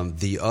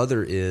 The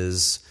other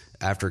is,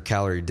 after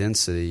calorie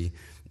density,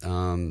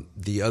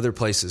 the other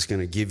place that's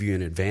going to give you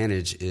an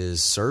advantage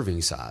is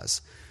serving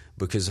size,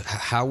 because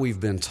how we've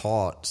been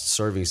taught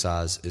serving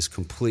size is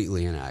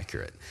completely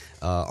inaccurate.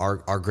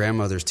 Our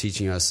grandmother's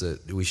teaching us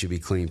that we should be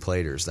clean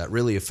platers. That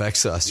really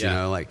affects us.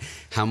 Yeah. Like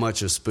how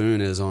much a spoon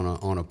is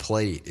on a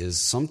plate is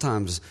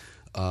sometimes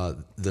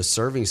the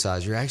serving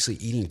size. You're actually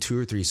eating 2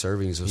 or 3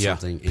 servings of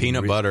something.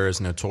 Peanut butter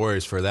is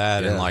notorious for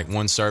that, and like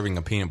one serving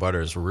of peanut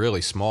butter is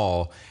really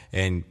small,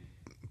 and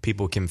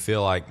people can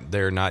feel like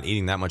they're not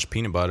eating that much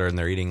peanut butter, and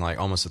they're eating like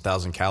almost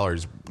 1,000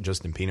 calories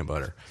just in peanut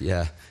butter.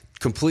 Yeah.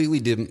 Completely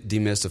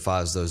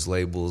demystifies those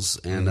labels,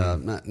 and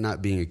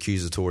not being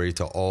accusatory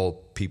to all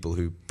people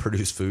who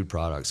produce food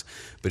products,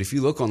 but if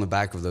you look on the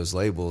back of those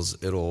labels,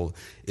 it'll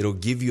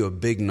give you a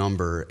big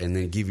number and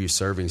then give you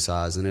serving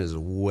size, and it is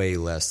way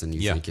less than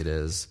you think it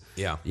is.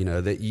 Yeah,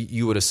 that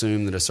you would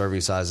assume that a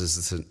serving size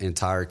is an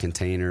entire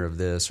container of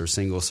this or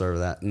single serve of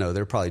that. No,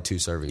 there are probably 2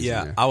 servings.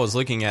 Yeah, in there. I was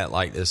looking at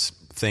like this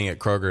thing at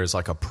Kroger is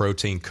like a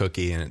protein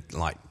cookie, and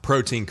like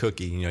protein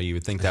cookie, you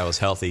would think that was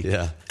healthy.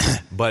 Yeah.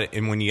 But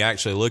when you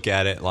actually look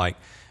at it, like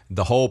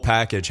the whole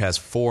package has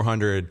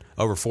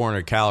over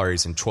 400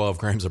 calories and 12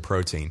 grams of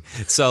protein.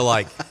 So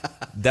like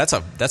that's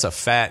a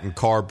fat and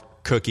carb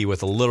cookie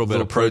with a little bit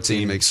of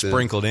protein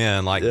sprinkled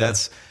in. Like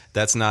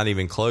that's not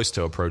even close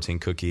to a protein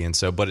cookie. And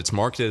so, but it's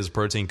marketed as a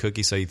protein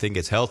cookie, so you think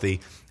it's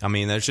healthy. I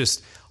mean, there's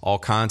just all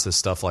kinds of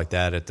stuff like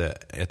that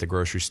at the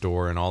grocery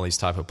store and all these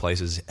type of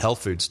places,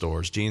 health food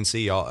stores,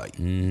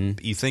 GNC.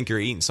 You think you're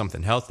eating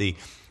something healthy,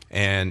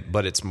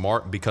 but it's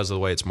because of the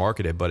way it's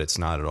marketed, but it's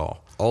not at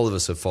all. All of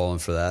us have fallen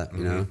for that,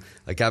 you know.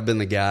 Like I've been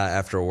the guy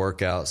after a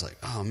workout, it's like,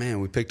 oh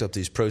man, we picked up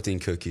these protein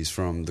cookies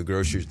from the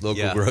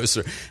local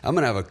grocer. I'm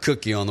gonna have a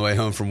cookie on the way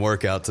home from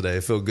workout today. I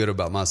feel good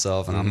about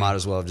myself, and I might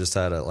as well have just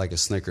had a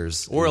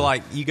Snickers. Or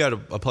like you go to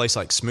a place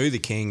like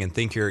Smoothie King and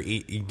think you're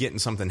getting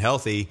something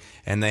healthy,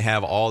 and they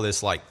have all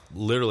this like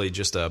literally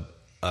just a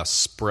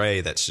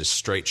spray that's just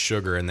straight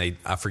sugar, and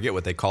I forget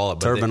what they call it.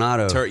 But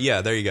Turbinado.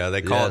 Yeah, there you go.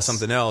 They call it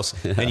something else,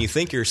 and you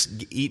think you're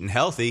eating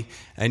healthy,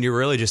 and you're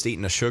really just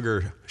eating a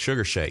sugar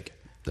shake.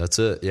 That's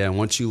it. Yeah, and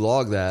once you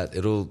log that,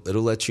 it'll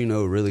let you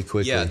know really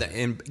quickly. Yeah,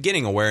 and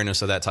getting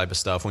awareness of that type of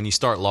stuff, when you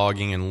start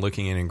logging and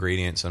looking at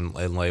ingredients and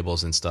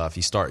labels and stuff,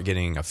 you start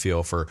getting a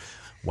feel for,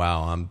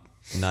 wow, I'm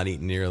not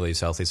eating nearly as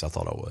healthy as I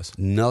thought I was.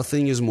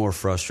 Nothing is more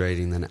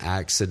frustrating than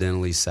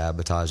accidentally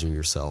sabotaging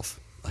yourself.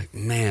 Like,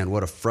 man,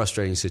 what a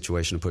frustrating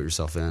situation to put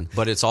yourself in.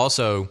 But it's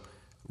also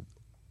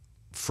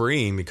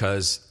freeing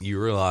because you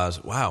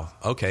realize, wow,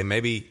 okay,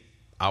 maybe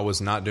I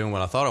was not doing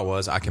what I thought I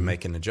was. I can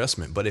make an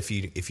adjustment. But if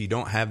you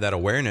don't have that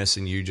awareness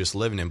and you're just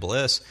living in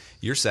bliss,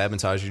 you're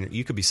sabotaging.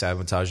 You could be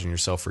sabotaging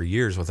yourself for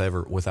years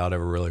without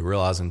ever really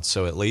realizing.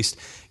 So at least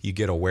you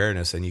get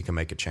awareness and you can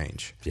make a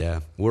change.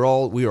 Yeah, we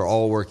are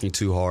all working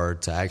too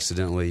hard to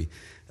accidentally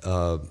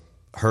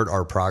hurt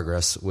our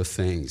progress with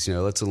things.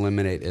 Let's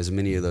eliminate as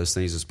many of those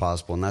things as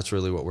possible. And that's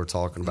really what we're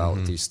talking about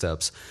with these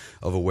steps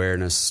of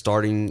awareness,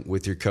 starting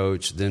with your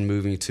coach, then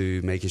moving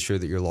to making sure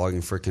that you're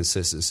logging for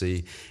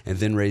consistency, and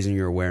then raising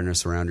your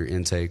awareness around your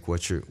intake,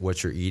 what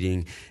you're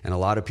eating. And a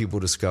lot of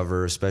people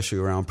discover, especially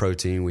around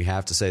protein, we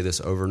have to say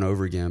this over and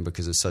over again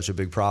because it's such a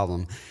big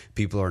problem.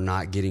 People are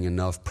not getting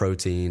enough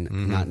protein,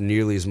 not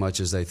nearly as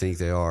much as they think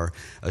they are.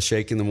 A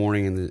shake in the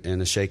morning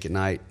and a shake at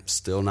night,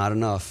 still not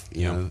enough.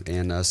 You know,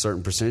 and a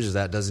certain percentage of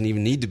that doesn't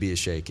even need to be a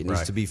shake. It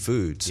needs to be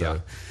food.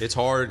 So it's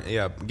hard.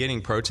 Yeah,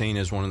 getting protein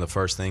is one of the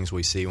first things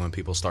we see when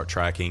people start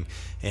tracking.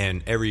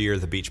 And every year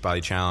the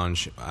Beachbody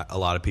Challenge, a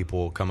lot of people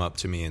will come up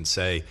to me and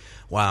say,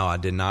 "Wow, I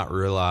did not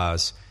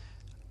realize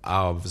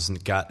I was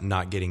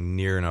not getting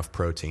near enough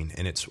protein."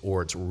 And it's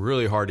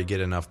really hard to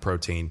get enough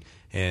protein.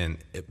 And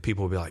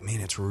people will be like, "Man,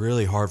 it's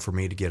really hard for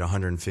me to get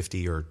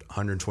 150 or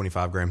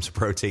 125 grams of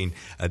protein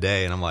a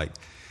day." And I'm like,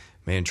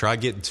 "Man, try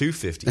getting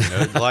 250."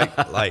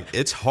 Like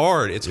it's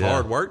hard. It's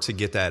hard work to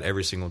get that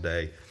every single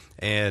day.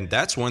 And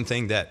that's one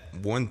thing that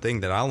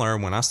I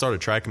learned when I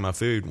started tracking my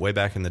food way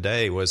back in the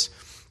day was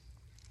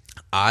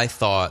I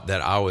thought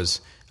that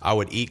I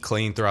would eat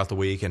clean throughout the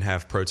week and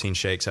have protein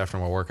shakes after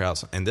my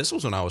workouts. And this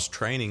was when I was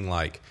training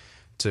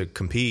to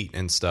compete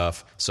and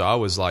stuff. So I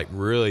was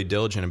really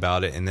diligent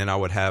about it. And then I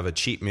would have a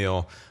cheat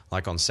meal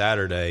on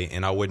Saturday,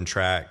 and I wouldn't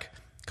track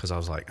because I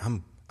was like,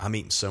 I'm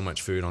eating so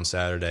much food on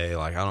Saturday.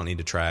 I don't need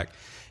to track.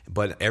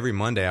 But every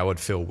Monday I would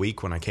feel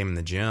weak when I came in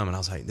the gym, and I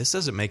was like, this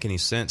doesn't make any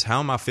sense. How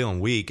am I feeling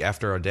weak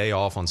after a day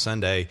off on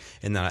Sunday,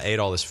 and then I ate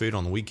all this food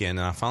on the weekend?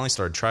 And I finally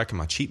started tracking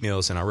my cheat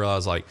meals, and I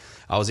realized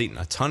I was eating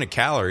a ton of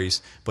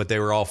calories, but they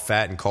were all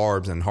fat and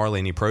carbs and hardly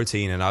any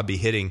protein, and I'd be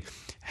hitting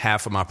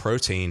half of my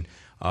protein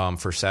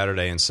for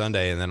Saturday and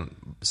Sunday. And then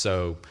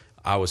so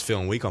I was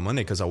feeling weak on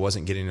Monday because I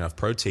wasn't getting enough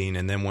protein.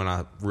 And then when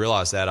I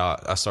realized that,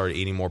 I started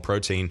eating more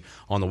protein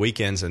on the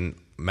weekends, and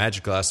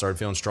magically I started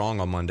feeling strong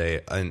on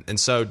Monday. And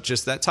so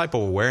just that type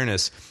of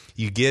awareness,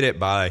 you get it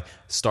by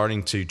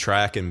starting to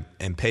track and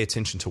pay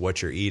attention to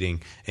what you're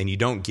eating. And you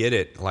don't get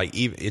it,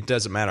 it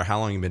doesn't matter how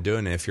long you've been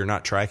doing it. If you're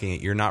not tracking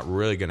it, you're not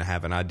really going to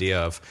have an idea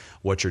of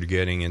what you're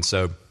getting. And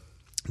so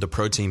the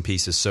protein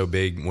piece is so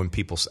big when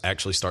people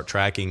actually start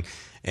tracking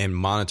and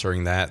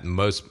monitoring that.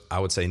 I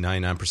would say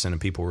 99% of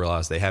people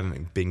realize they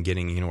haven't been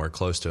getting anywhere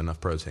close to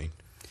enough protein.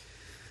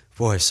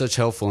 Boy, such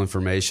helpful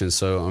information.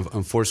 So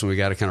unfortunately, we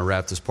got to kind of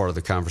wrap this part of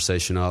the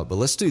conversation up. But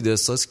let's do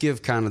this. Let's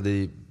give kind of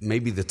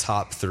maybe the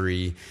top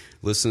three.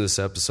 Listen to this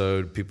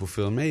episode. People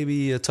feel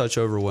maybe a touch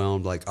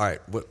overwhelmed. All right,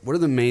 what are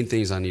the main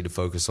things I need to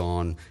focus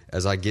on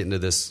as I get into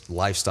this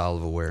lifestyle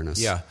of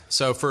awareness? Yeah.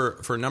 So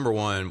for number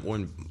one,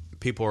 when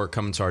people are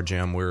coming to our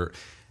gym, we're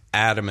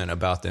adamant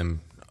about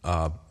them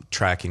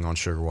tracking on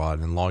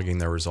SugarWOD and logging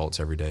their results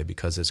every day,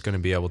 because it's going to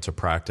be able to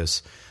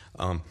practice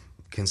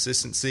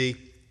consistency,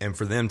 and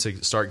for them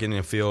to start getting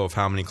a feel of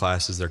how many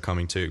classes they're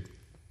coming to.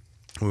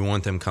 We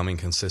want them coming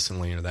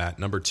consistently into that.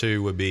 Number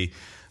two would be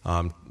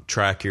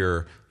track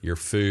your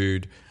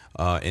food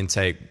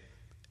intake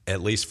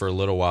at least for a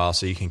little while,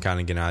 so you can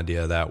kind of get an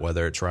idea of that,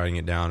 whether it's writing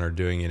it down or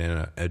doing it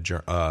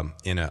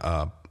in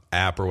a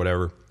app or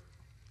whatever.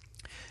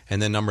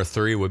 And then number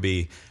three would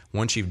be,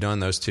 once you've done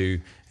those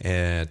two,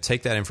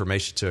 take that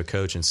information to a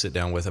coach and sit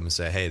down with them and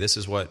say, "Hey, this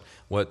is what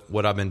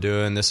I've been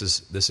doing. This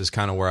is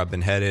kind of where I've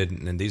been headed,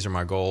 and these are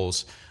my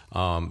goals.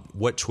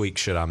 What tweaks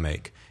should I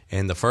make?"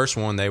 And the first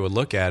one they would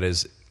look at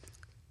is,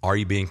 are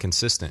you being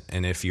consistent?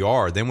 And if you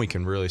are, then we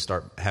can really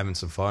start having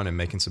some fun and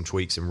making some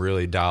tweaks and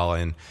really dial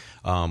in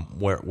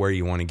where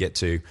you want to get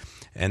to.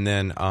 And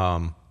then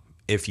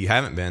if you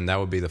haven't been, that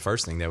would be the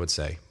first thing they would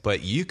say.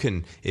 But you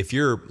can, if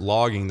you're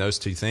logging those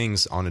two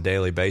things on a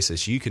daily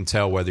basis, you can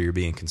tell whether you're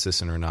being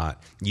consistent or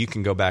not. You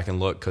can go back and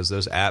look, because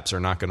those apps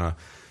are not going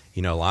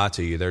to, lie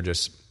to you. They're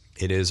just,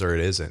 it is or it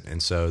isn't.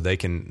 And so they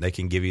can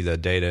give you the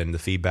data and the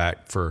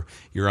feedback for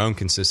your own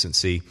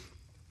consistency.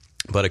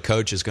 But a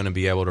coach is going to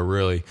be able to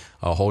really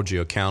hold you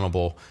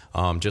accountable,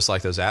 just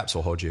like those apps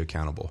will hold you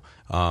accountable,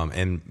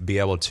 and be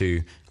able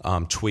to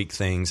tweak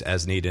things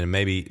as needed. And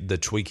maybe the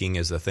tweaking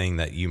is the thing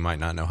that you might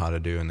not know how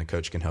to do, and the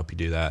coach can help you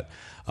do that.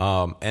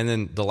 And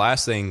then the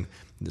last thing,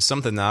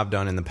 something that I've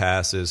done in the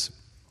past, is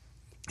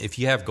if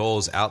you have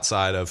goals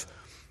outside of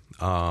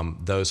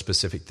those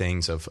specific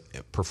things of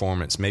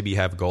performance, maybe you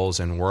have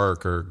goals in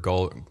work or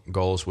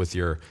goals with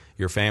your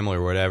family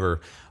or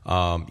whatever,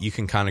 you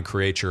can kind of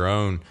create your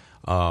own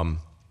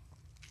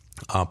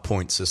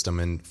point system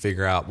and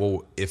figure out,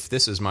 well, if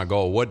this is my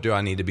goal, what do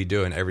I need to be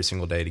doing every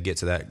single day to get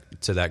to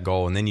that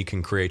goal? And then you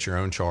can create your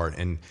own chart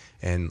and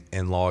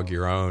log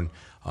your own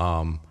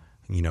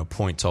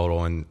point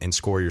total and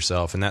score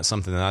yourself. And that's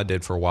something that I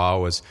did for a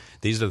while, was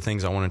these are the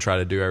things I want to try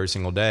to do every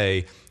single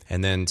day,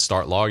 and then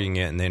start logging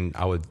it, and then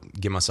I would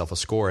give myself a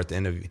score at the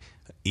end of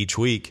each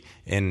week.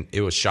 And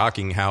it was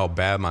shocking how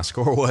bad my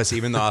score was,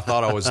 even though I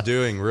thought I was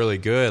doing really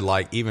good.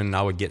 Even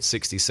I would get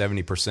 60,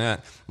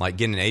 70%,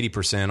 getting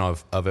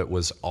 80% of it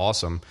was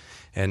awesome.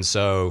 And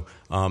so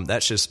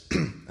that's just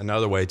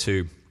another way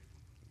to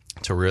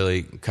to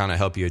really kind of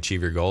help you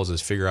achieve your goals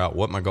is figure out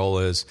what my goal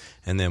is,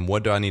 and then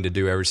what do I need to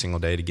do every single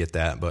day to get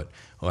that. But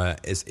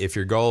if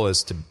your goal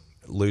is to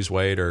lose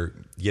weight or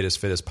get as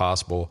fit as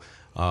possible,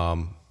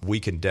 we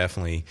can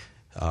definitely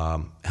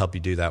help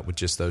you do that with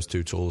just those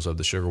two tools of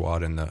the Sugar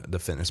WOD and the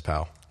Fitness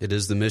Pal. It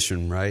is the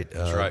mission, right?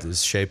 That's right. The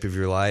shape of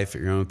your life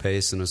at your own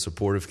pace and a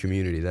supportive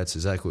community. That's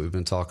exactly what we've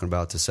been talking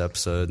about this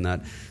episode. And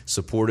that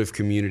supportive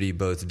community,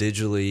 both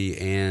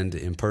digitally and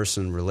in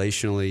person,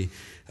 relationally,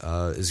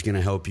 is going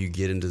to help you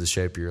get into the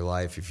shape of your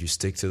life. If you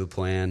stick to the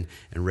plan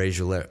and raise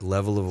your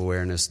level of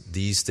awareness,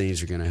 these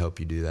things are going to help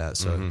you do that.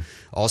 So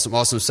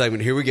awesome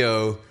segment. Here we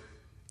go.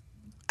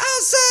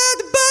 Outside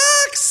the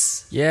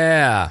box.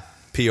 Yeah.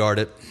 PR'd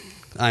it.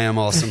 I am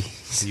awesome.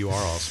 You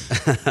are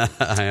awesome.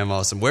 I am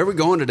awesome. Where are we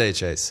going today,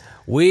 Chase?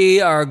 We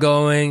are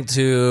going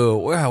to,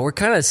 we're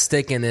kind of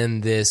sticking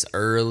in this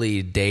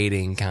early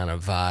dating kind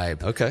of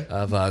vibe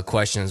of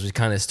questions. We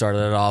kind of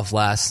started it off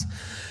last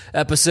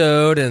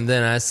episode, and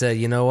then I said,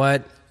 you know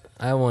what?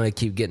 I want to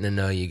keep getting to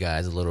know you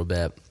guys a little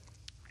bit.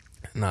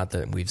 Not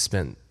that we've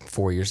spent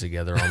 4 years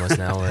together almost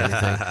now or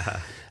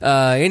anything.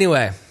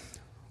 Anyway,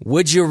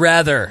 would you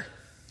rather?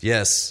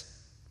 Yes.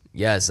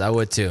 Yes, I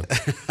would too.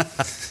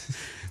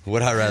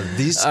 Would I rather?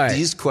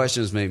 These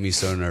questions make me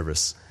so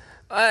nervous.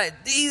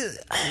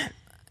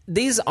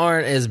 These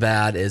aren't as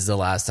bad as the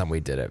last time we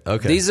did it.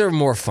 Okay. These are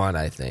more fun,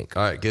 I think.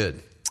 All right,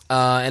 good.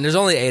 And there's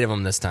only 8 of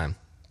them this time.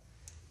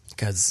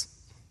 Because,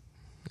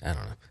 I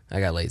don't know.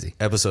 I got lazy.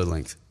 Episode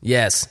length.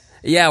 Yes.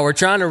 Yeah, we're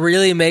trying to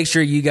really make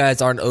sure you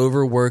guys aren't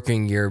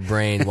overworking your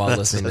brain while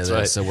listening to this.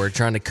 right. So we're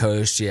trying to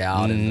coast you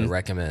out in the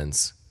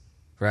recommends.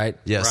 Right?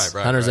 Yes.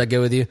 Right. Hunter, is that good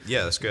with you?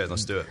 Yeah, that's good.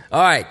 Let's do it.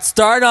 All right,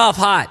 starting off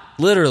hot,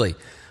 literally.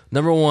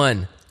 Number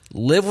 1,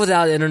 live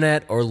without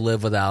internet or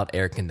live without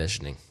air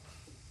conditioning?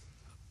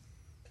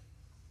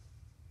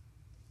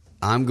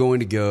 I'm going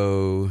to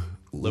go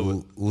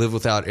live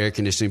without air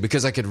conditioning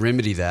because I could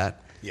remedy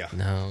that. Yeah.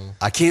 No.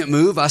 I can't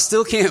move. I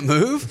still can't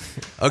move.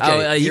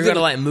 Okay. You're going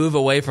to like move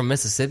away from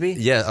Mississippi?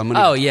 Yeah, I'm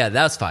gonna. Oh, yeah,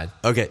 that's fine.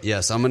 Okay,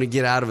 yes, I'm going to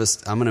get out of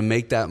I'm going to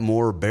make that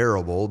more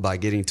bearable by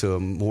getting to a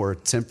more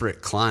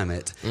temperate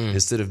climate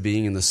instead of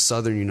being in the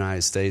southern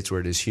United States where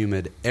it is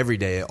humid every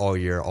day, all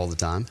year, all the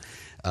time.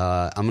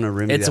 I'm going to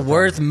remedy It's that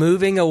worth problem.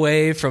 moving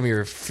away from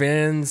your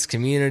friends,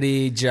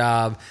 community,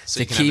 job So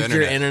to you can have keep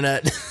your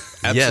internet. internet.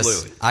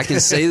 Absolutely. Yes, I can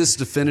say this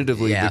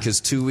definitively Yeah. because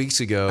 2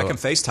 weeks ago, I can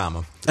FaceTime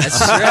them. That's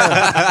true.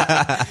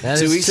 That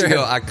 2 is weeks true.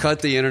 ago, I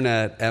cut the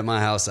internet at my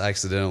house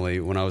accidentally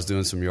when I was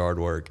doing some yard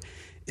work.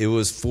 It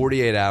was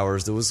 48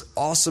 hours. It was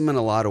awesome in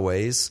a lot of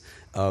ways,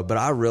 but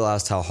I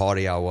realized how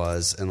haughty I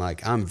was, and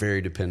like I'm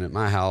very dependent.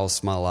 My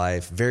house, my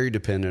life, very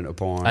dependent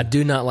upon. I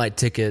do not like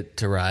Ticket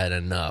to Ride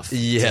enough.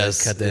 Yes,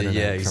 to cut the internet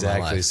yeah, from my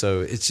exactly. life.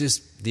 So it's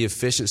just the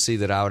efficiency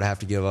that I would have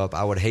to give up.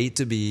 I would hate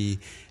to be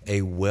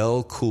a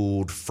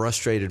well-cooled,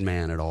 frustrated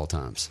man at all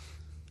times.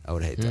 I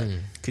would hate that.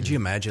 Could you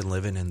imagine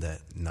living in the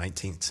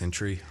 19th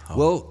century? Oh,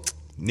 Well,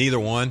 neither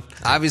one.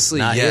 obviously,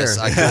 Not yes,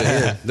 here. I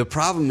could. The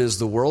problem is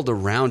the world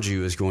around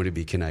you is going to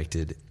be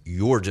connected.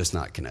 You're just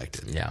not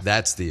connected. Yeah.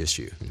 That's the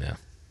issue. Yeah.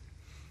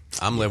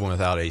 I'm living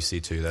without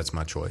AC too. That's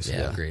my choice.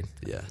 Yeah, agreed.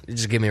 Yeah. You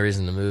just give me a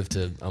reason to move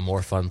to a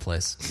more fun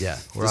place. Yeah.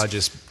 Where I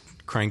just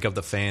crank up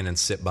the fan and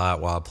sit by it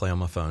while I play on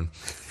my phone.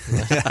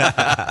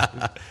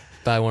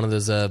 Buy one of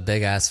those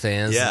big ass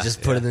fans. Yeah, And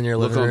just put yeah. it in your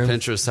Look living on room.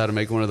 Pinterest how to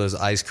make one of those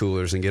ice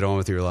coolers and get on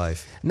with your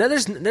life. No,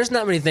 there's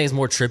not many things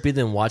more trippy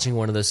than watching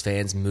one of those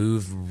fans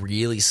move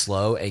really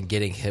slow and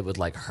getting hit with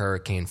like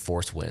hurricane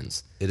force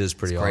winds. It is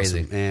pretty It's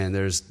crazy. awesome. And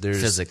there's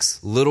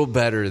Physics. little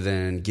better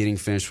than getting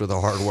finished with a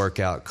hard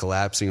workout,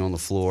 collapsing on the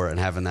floor, and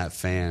having that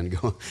fan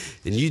go.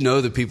 And you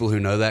know the people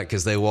who know that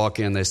because they walk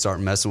in, they start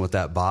messing with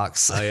that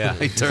box. Oh yeah,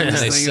 they turn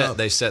this thing up.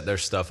 they set their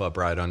stuff up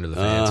right under the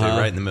fan too,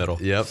 right in the middle.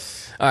 Yep.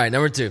 All right,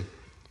 number 2.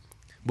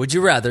 Would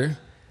you rather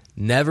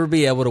never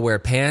be able to wear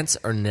pants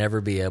or never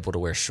be able to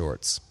wear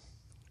shorts?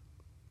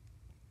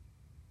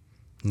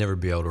 Never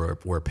be able to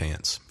wear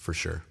pants for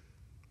sure.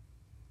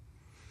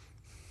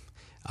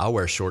 I'll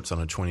wear shorts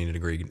on a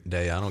 20-degree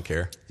day. I don't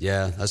care.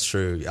 Yeah, that's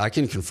true. I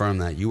can confirm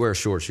that. You wear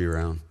shorts year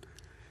round.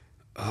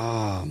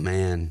 Oh,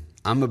 man.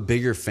 I'm a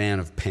bigger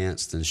fan of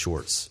pants than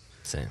shorts.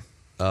 Same.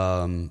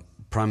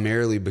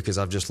 Primarily because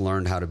I've just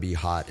learned how to be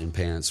hot in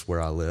pants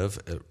where I live.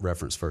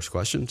 Reference first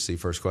question. See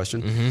first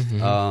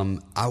question.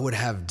 I would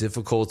have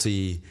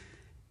difficulty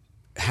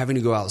having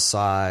to go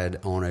outside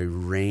on a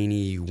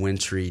rainy,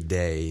 wintry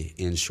day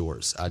in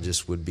shorts. I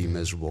just would be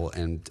miserable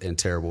and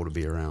terrible to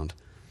be around.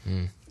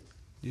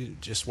 You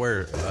just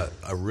wear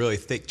a really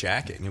thick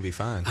jacket and you'll be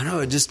fine. I know.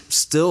 It just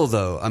still,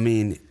 though, I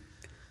mean...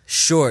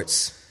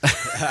 Shorts.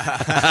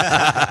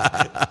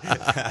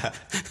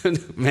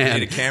 Man,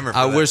 Need a camera for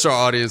I that. wish our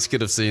audience could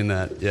have seen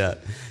that. Yeah.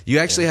 You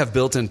actually have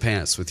built-in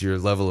pants with your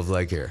level of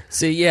leg hair.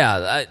 See,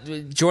 yeah,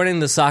 joining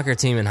the soccer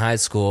team in high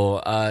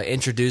school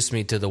introduced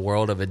me to the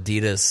world of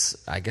Adidas.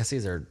 I guess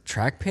these are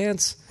track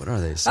pants. What are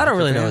they? I don't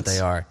really know what pants? they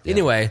are. Yeah.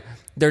 Anyway,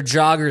 they're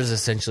joggers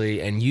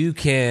essentially, and you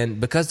can,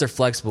 because they're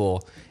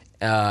flexible,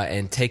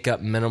 and take up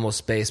minimal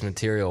space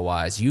material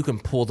wise, you can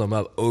pull them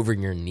up over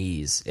your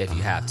knees if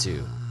you have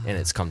to, and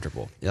it's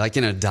comfortable. Like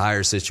in a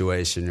dire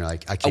situation, you're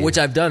like, I can't. Which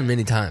I've done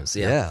many times.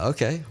 Yeah.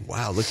 Okay.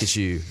 Wow. Look at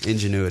you,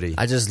 ingenuity.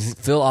 I just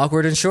feel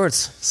awkward in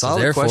shorts. Solid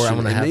so therefore, question. I'm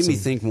gonna It have made me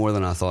some- think more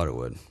than I thought it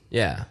would.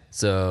 Yeah.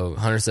 So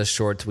Hunter says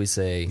shorts. We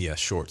say Yeah,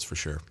 shorts for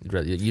sure.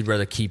 you'd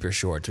rather keep your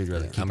shorts. We'd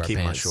rather keep I'm our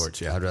keeping my pants. shorts.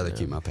 Yeah. I'd rather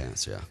keep my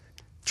pants. Yeah.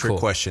 Trick Cool.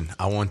 question.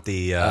 I want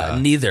the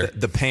neither.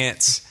 the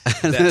pants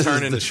that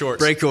turn into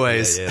shorts.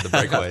 Breakaways. Yeah, the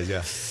breakaways.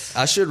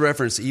 Yeah. I should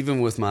reference, even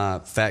with my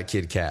fat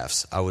kid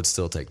calves, I would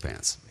still take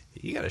pants.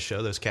 You got to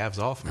show those calves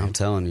off, man. I'm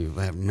telling you.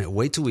 Man,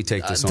 wait till we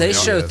take this on. They the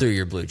show show. through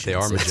your blue jeans. They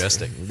are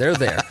majestic. They're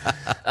there.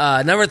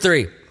 Number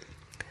 3.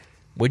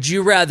 Would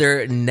you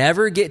rather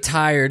never get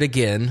tired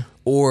again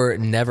or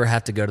never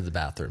have to go to the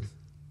bathroom?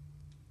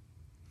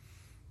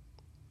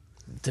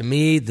 To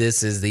me,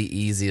 this is the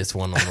easiest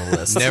one on the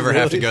list. Never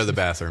have to go to the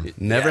bathroom.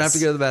 Never Yes. have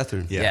to go to the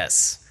bathroom. Yeah.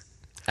 Yes.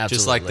 Absolutely.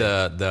 Just like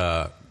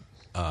the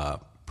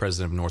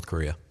president of North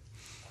Korea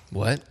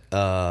What?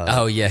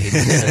 Oh, yeah. He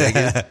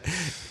did.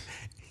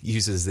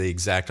 uses the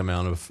exact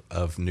amount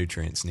of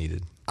nutrients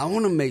needed. I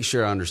want to make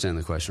sure I understand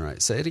the question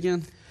right. Say it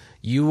again.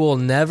 You will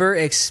never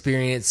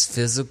experience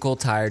physical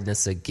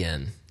tiredness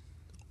again,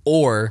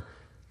 or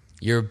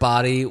your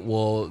body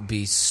will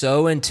be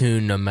so in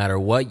tune no matter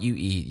what you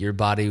eat, your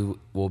body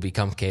will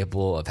become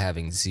capable of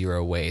having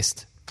zero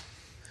waste.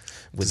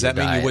 with Does your that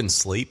mean diet. you wouldn't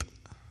sleep?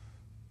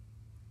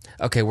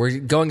 Okay, we're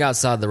going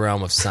outside the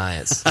realm of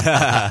science.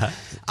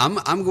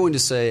 I'm going to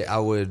say I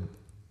would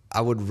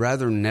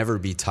rather never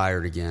be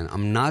tired again.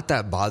 I'm not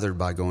that bothered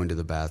by going to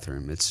the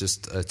bathroom.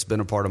 It's been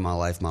a part of my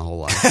life my whole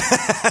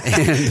life.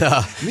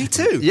 And Me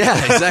too. yeah,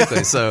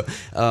 exactly. So,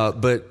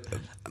 but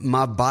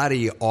my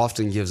body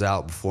often gives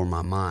out before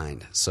my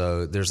mind.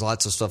 So there's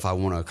lots of stuff I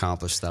want to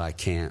accomplish that I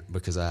can't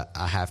because I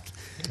have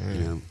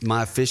to,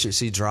 my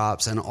efficiency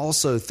drops. And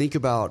also think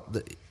about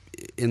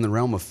in the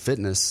realm of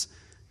fitness,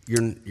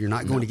 you're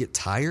not going to get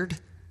tired.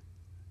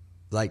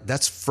 Like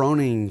that's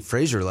Froning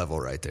Fraser level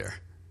right there.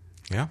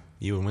 Yeah,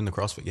 you would win the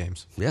CrossFit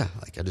Games. Yeah,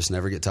 like I just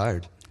never get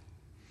tired.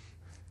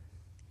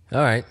 All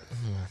right.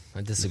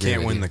 I disagree.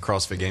 Can't with win you. the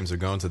CrossFit Games of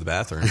going to the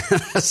bathroom.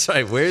 That's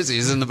right. Where is he?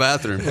 He's in the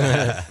bathroom.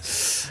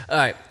 All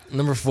right,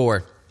 number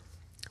 4.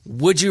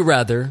 Would you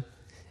rather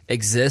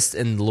exist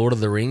in the Lord of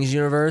the Rings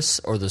universe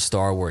or the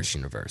Star Wars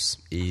universe?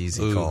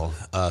 Easy call.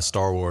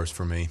 Star Wars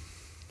for me.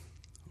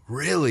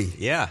 Really?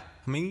 Yeah,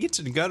 I mean, you get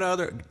to go out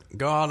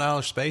in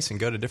outer space and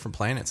go to different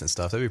planets and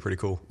stuff. That'd be pretty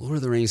cool. Lord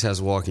of the Rings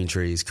has walking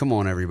trees. Come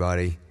on,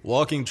 everybody.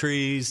 Walking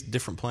trees,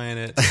 different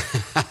planets,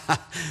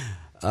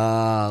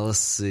 Let's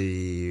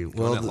see. going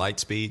Well, at light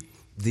speed.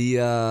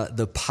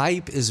 the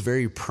pipe is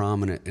very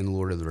prominent in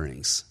Lord of the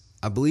Rings.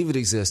 I believe it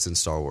exists in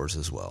Star Wars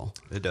as well.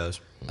 It does.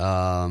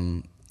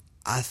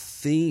 I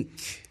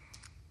think.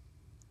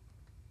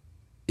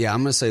 Yeah,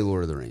 I'm going to say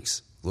Lord of the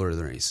Rings. Lord of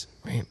the Rings.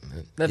 Right,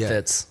 that Yeah.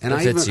 fits. And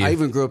that fits you. I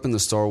even grew up in the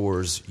Star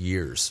Wars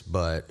years,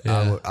 but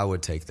I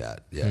would take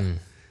that. Yeah.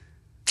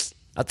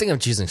 I think I'm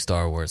choosing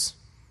Star Wars.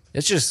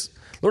 It's just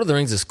Lord of the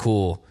Rings is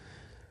cool,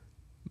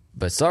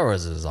 but Star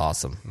Wars is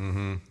awesome.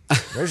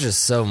 Mm-hmm. There's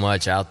just so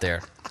much out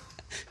there.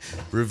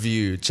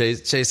 Review.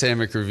 Chase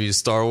Hammock reviews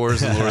Star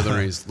Wars and Lord of the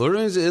Rings. Lord of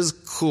the Rings is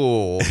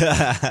cool.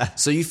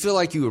 So you feel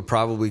like you would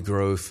probably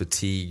grow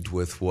fatigued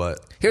with what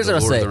Here's the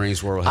what I'll Lord say. of the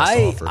Rings world has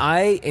to offer.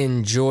 I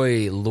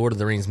enjoy Lord of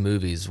the Rings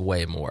movies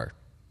way more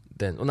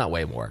than, well, not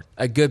way more,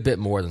 a good bit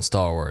more than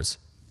Star Wars.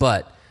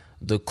 But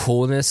the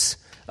coolness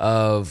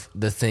of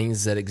the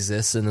things that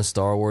exist in the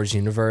Star Wars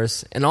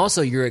universe, and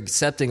also you're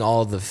accepting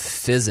all the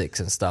physics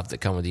and stuff that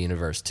come with the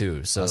universe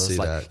too. So it's see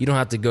like that. you don't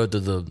have to go to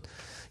the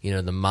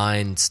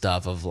mind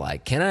stuff of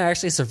like, can I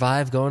actually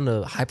survive going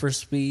to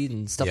hyperspeed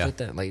and stuff Yeah. like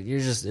that? Like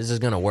it's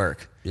just gonna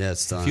work. Yeah,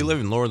 it's done. If you live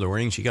in Lord of the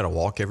Rings, you got to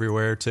walk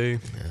everywhere too.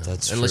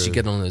 That's Unless you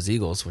true. get on those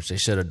eagles, which they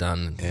should have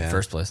done in the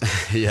first place.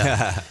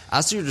 Yeah. I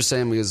see what you're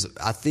saying because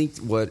I think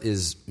what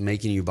is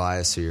making you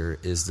biased here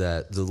is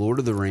that the Lord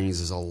of the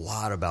Rings is a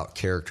lot about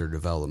character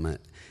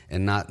development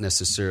and not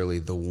necessarily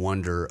the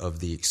wonder of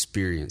the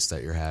experience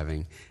that you're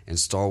having. And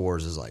Star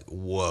Wars is like,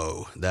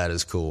 whoa, that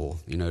is cool,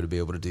 to be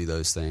able to do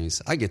those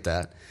things. I get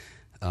that.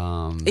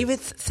 Even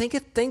think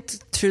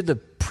to the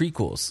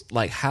prequels,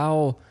 like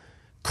how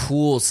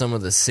cool some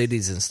of the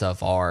cities and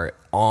stuff are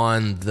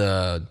on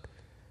the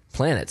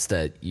planets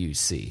that you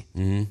see.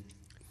 Mm-hmm.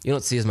 You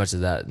don't see as much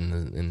of that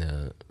in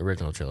the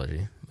original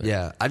trilogy. But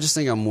Yeah, I just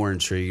think I'm more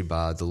intrigued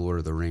by the Lord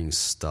of the Rings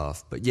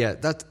stuff. But yeah,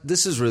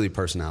 this is really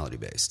personality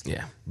based.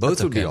 Yeah, Both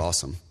that's would be okay.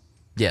 awesome.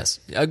 Yes,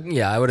 I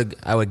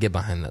would get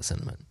behind that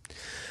sentiment.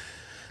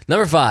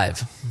 Number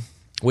 5,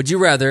 would you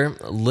rather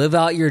live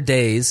out your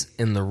days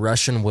in the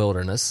Russian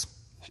wilderness?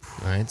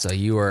 All right, so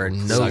you are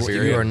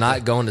Siberia. you are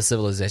not going to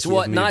civilization. Give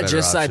Well, me a not better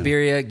just option.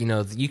 Siberia.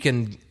 You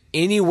can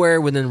anywhere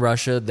within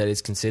Russia that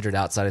is considered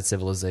outside of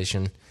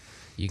civilization.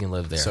 You can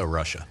live there. So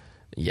Russia.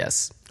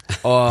 Yes,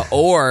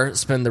 or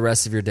spend the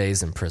rest of your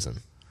days in prison.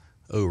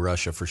 Oh,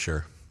 Russia for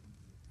sure.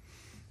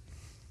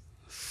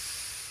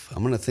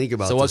 I'm going to think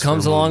about So this what for a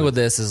comes along moment. with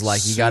this is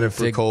like you got to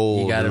Super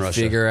cold you got in to Russia.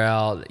 figure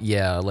out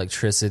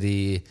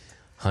electricity,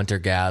 hunter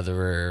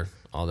gatherer,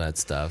 all that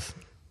stuff.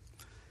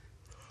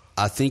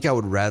 I think I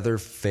would rather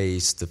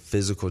face the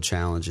physical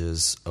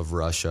challenges of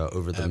Russia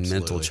over the mental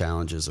Absolutely.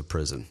 challenges of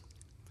prison.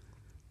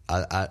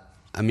 I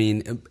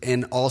mean,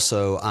 and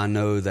also I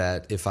know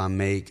that if I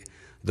make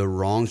the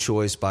wrong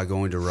choice by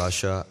going to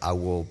Russia, I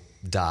will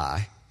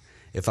die.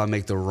 If I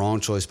make the wrong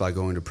choice by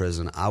going to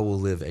prison, I will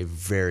live a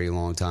very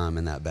long time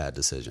in that bad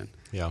decision.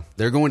 Yeah.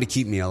 They're going to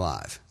keep me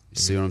alive. You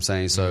see what I'm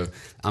saying? So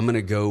I'm going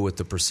to go with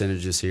the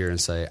percentages here and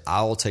say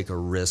I'll take a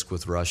risk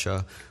with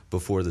Russia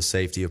before the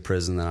safety of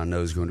prison that I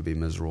know is going to be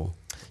miserable.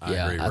 I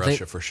agree. I Russia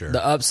think for sure.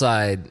 The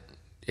upside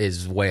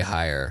is way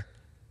higher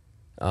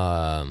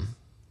on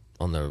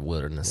the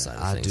wilderness side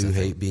of I things. do think.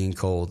 hate being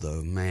cold,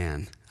 though.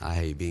 Man, I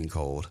hate being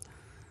cold.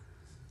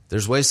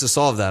 There's ways to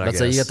solve that, I Let's guess.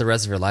 say you got the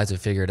rest of your life to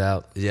figure it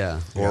out.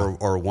 Yeah,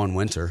 or one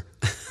winter.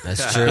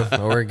 That's true.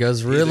 Or it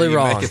goes really Either you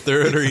wrong. make it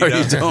through it or you Or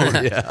you don't.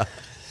 don't, yeah.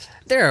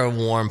 There are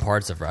warm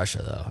parts of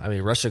Russia, though. I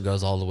mean, Russia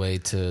goes all the way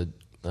to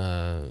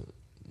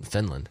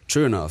Finland.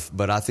 True enough,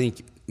 but I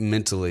think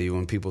mentally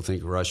when people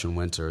think Russian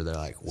winter, they're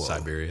like, whoa.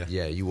 Siberia.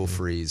 Yeah, you will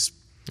freeze.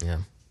 Yeah.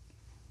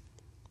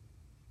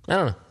 I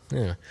don't know.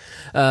 Anyway.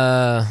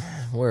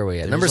 Where are we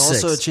at? Number There's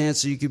 6. also a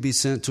chance that you could be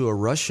sent to a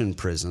Russian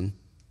prison.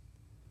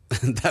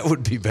 That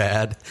would be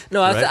bad.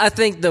 No, right? I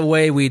think the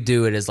way we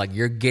do it is like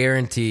you're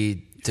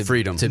guaranteed to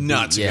Freedom. To be-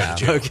 Not to go yeah.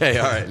 to jail. Okay,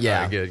 all right. Yeah.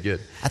 All right, good,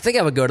 good. I think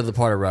I would go to the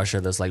part of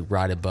Russia that's like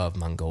right above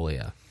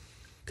Mongolia,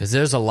 because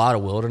there's a lot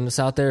of wilderness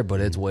out there,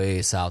 but it's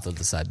way south of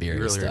the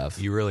Siberia stuff.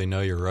 You really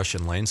know your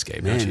Russian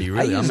landscape, Man, don't you? you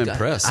really, I'm use-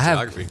 impressed. I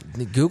have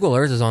Geography. Google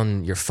Earth is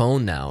on your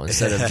phone now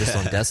instead of just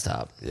on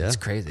desktop. Yeah. It's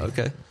crazy.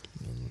 Okay.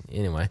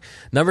 Anyway,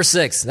 number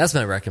 6. That's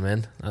my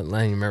recommend. I'll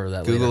let you remember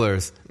that. Google later.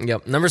 Earth.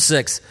 Yep. Number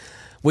 6.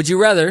 Would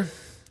you rather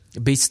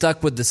be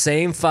stuck with the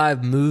same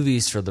 5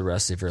 movies for the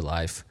rest of your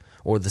life,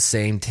 or the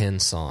same 10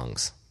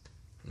 songs?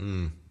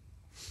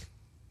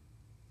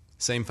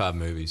 Same 5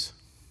 movies.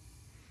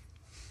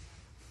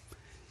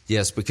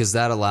 Yes, because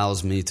that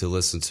allows me to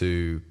listen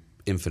to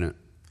infinite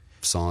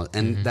songs.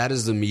 And that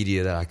is the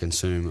media that I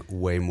consume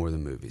way more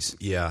than movies.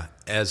 Yeah,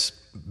 as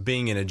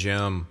being in a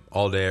gym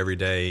all day, every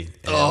day, and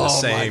Oh, the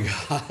same,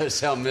 my gosh,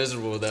 how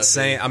miserable would that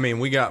same. I mean,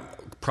 we got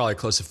probably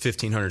close to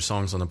 1,500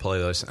 songs on the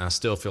playlist, and I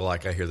still feel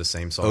like I hear the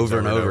same songs Over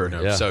and over,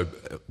 yeah. So,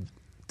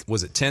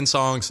 was it 10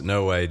 songs?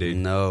 No way, dude.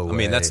 No I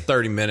mean, that's way.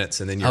 30 minutes,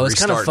 and then you're It's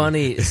kind of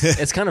restarting. funny.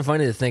 It's kind of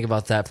funny to think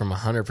about that from a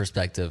hunter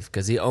perspective,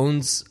 because he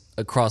owns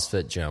a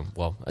CrossFit gym.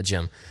 Well, a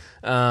gym,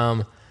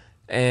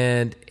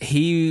 and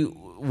he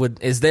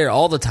is there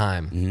all the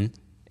time,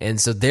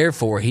 and so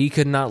therefore he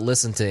could not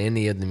listen to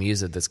any of the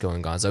music that's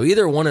going on. So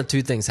either one of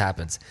two things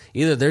happens: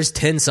 either there's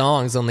 10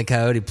 songs on the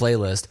Coyote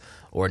playlist,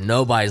 or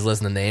nobody's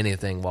listening to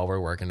anything while we're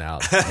working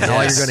out, and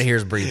all you're going to hear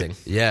is breathing.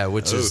 Yeah,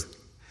 which is,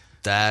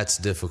 that's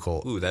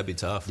difficult. Ooh, that'd be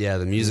tough. Yeah,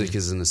 the music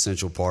is an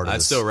essential part of I'd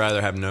this. still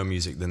rather have no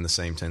music than the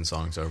same 10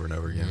 songs over and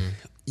over again.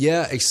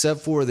 Yeah,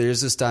 except for there's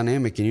this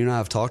dynamic, and you and I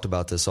have talked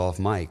about this off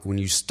mic. When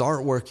you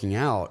start working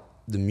out,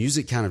 the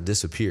music kind of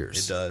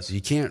disappears. It does.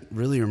 You can't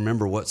really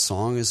remember what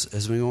song has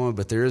been going,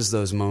 but there are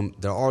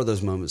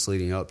those moments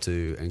leading up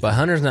to. And But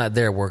Hunter's not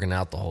there working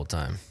out the whole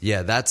time.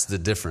 yeah, that's the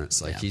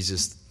difference. Like he's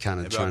just kind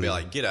of Maybe trying I'd be to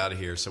like, get out of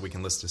here so we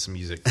can listen to some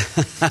music.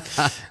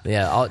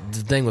 Yeah,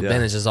 the thing with Yeah.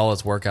 Ben is just all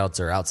his workouts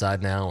are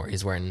outside now, or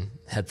he's wearing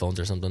headphones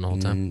or something the whole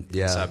time.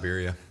 yeah.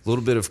 Siberia. A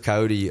little bit of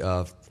Coyote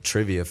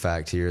trivia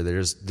fact here.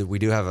 We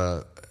do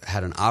have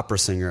had an opera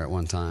singer at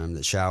one time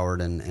that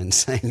showered and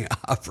sang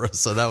opera.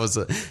 So that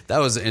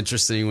was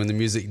interesting. When the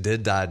music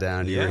did die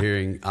down, you were Yeah.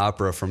 hearing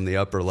opera from the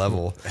upper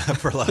level.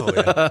 Upper level,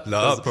 yeah. The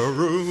upper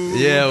room.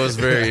 Yeah, it was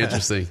very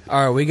interesting.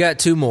 All right, we got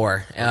 2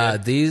 more.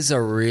 These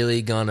are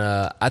really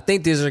I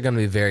think these are gonna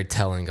be very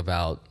telling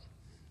about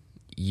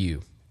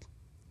you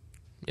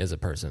as a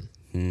person.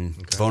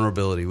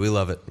 Vulnerability. We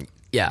love it.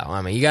 Yeah,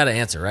 I mean, you got to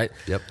answer, right?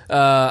 Yep.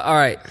 All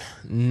right,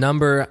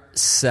 number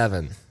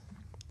 7.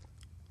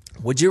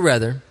 Would you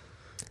rather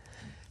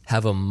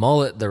have a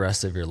mullet the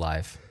rest of your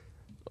life,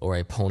 or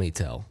a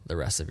ponytail the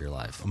rest of your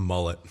life? A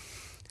mullet.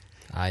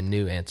 I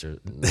knew answer.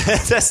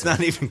 That's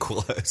not even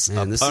close.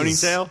 Man, a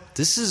ponytail?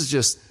 This is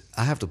just.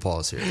 I have to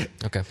pause here.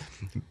 Okay.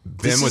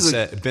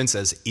 Ben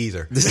says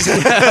either.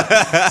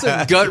 It's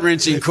a gut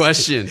wrenching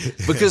question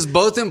because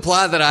both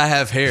imply that I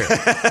have hair.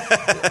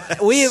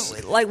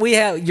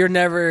 You're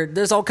never.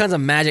 There's all kinds of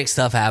magic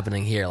stuff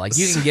happening here. Like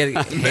you can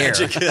get hair.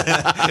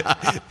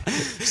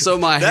 So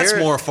my That's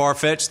hair. more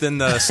far-fetched than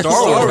the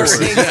Star Wars.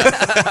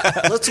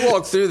 Let's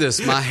walk through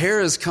this. My hair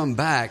has come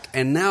back,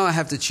 and now I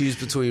have to choose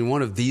between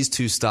one of these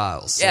 2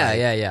 styles.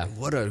 Yeah.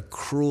 What a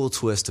cruel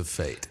twist of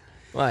fate.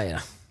 Well,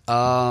 yeah.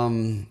 All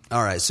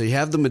right, so you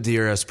have the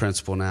Medeiros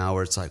principle now,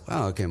 where it's like,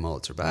 wow, okay,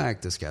 mullets are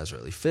back. This guy's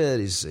really fit.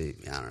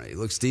 I don't know, he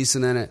looks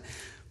decent in it.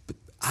 But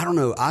I don't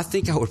know. I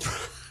think I would.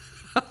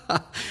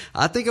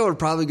 I think I would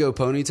probably go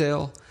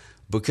ponytail,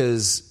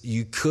 because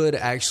you could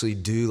actually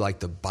do like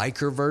the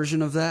biker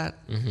version of that,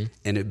 and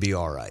it'd be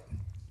all right.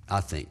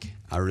 I think.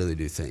 I really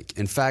do think.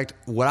 In fact,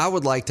 what I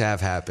would like to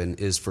have happen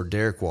is for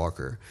Derek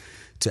Walker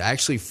to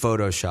actually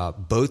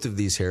Photoshop both of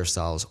these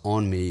hairstyles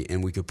on me,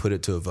 and we could put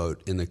it to a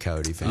vote in the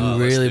Coyote family.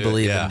 You really do it,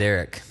 believe yeah. in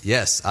Derek.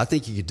 Yes, I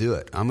think you could do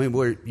it. I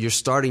mean, you're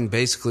starting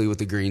basically with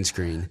the green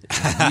screen.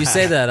 You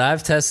say that.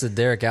 I've tested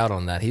Derek out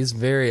on that. He's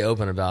very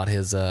open about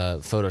his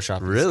Photoshop.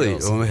 Really?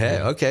 skills. Oh,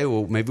 hey, okay.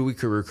 Well, maybe we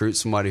could recruit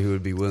somebody who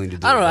would be willing to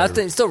do it. I don't know. I better.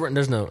 think still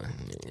there's no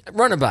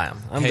run it by him.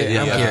 I'm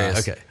curious.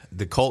 Okay.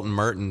 The Colton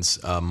Mertens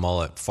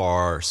mullet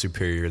far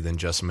superior than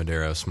Justin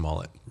Medeiros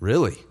mullet.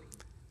 Really?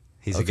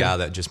 He's a guy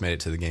that just made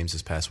it to the games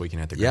this past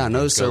weekend at the Yeah, I Grand know.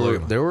 Games. Go So look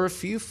him up. there were a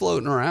few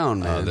floating around,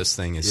 man. Oh, this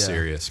thing is Yeah.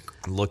 serious.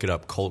 Look it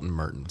up, Colton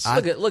Mertens.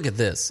 Look at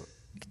this.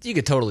 You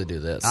could totally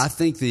do this. I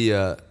think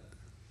the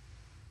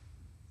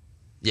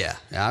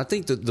I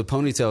think the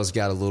ponytail's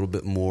got a little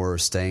bit more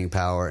staying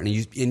power, and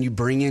you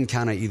bring in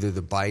kind of either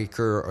the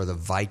biker or the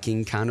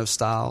Viking kind of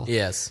style.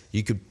 Yes.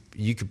 you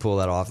could pull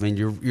that off. I mean,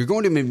 you're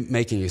going to be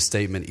making a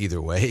statement either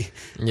way.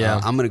 Yeah.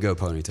 I'm going to go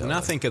ponytail. When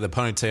I think of the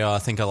ponytail, I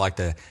think of like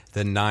the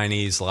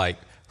 90s like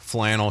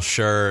flannel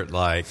shirt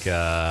like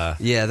Yeah,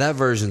 that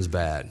version's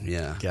bad.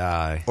 Yeah.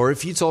 guy. Or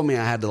if you told me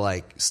I had to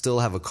like still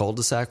have a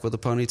cul-de-sac with a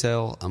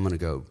ponytail, I'm going to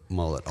go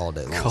mullet all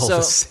day long.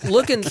 So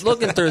looking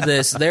through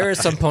this, there are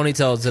some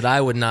ponytails that I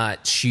would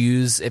not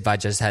choose if I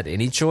just had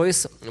any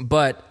choice,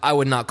 but I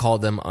would not call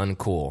them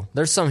uncool.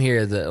 There's some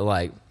here that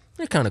like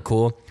they're kind of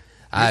cool.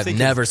 I've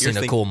never seen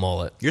a cool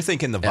mullet. You're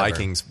thinking the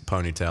Vikings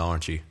ponytail,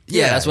 aren't you?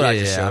 Yeah, that's what I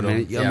just yeah. showed I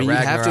mean, him. you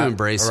have to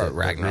embrace or it. but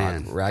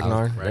Ragnarok. man,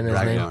 Ragnar? Isn't his name?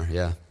 Ragnar,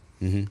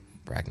 yeah.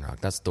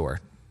 Ragnarok. That's Thor.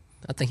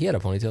 I think he had a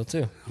ponytail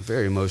too. I'm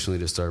very emotionally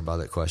disturbed by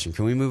that question.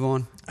 Can we move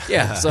on?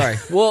 Yeah, sorry.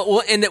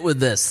 We'll end it with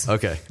this.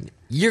 Okay.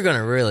 You're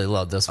gonna really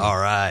love this one. All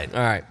right. All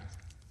right.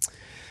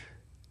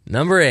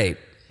 Number 8,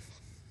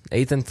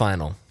 eighth and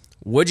final.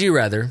 Would you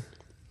rather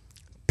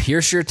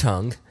pierce your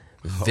tongue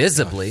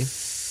visibly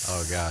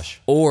Oh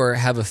gosh. or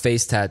have a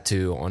face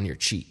tattoo on your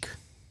cheek?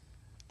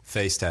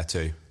 Face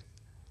tattoo.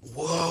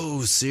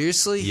 Whoa,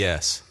 seriously?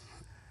 Yes.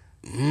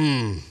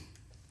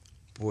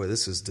 Boy,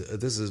 this is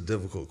a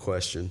difficult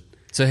question.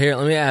 So here,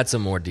 let me add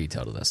some more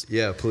detail to this.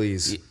 Yeah,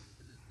 please.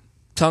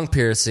 Tongue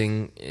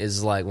piercing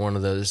is like one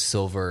of those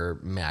silver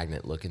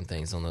magnet looking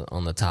things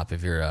on the top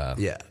of your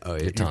Yeah. Oh,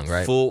 yeah. your tongue,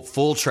 right?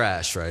 Full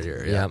trash right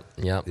here. Yeah.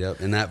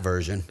 Yep. In that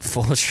version.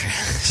 Full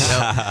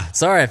trash.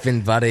 Sorry if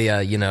anybody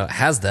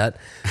has that.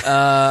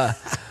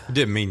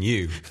 Didn't mean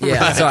you.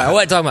 Yeah, sorry, I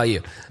wasn't talking about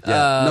you.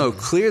 Yeah. No,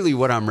 clearly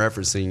what I'm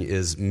referencing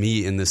is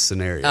me in this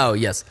scenario. Oh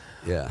yes.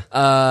 Yeah.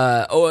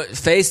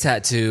 Face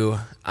tattoo.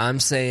 I'm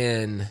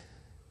saying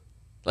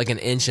like 1.5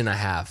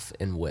 inches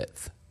in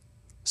width.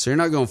 So you're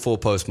not going full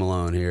Post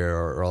Malone here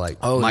or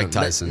like Mike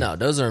Tyson. No,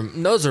 those are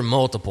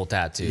multiple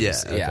tattoos. Yeah,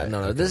 okay,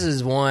 No. okay. This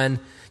is one.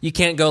 You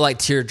can't go like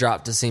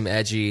teardrop to seem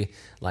edgy.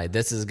 Like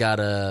this has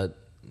gotta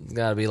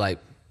be like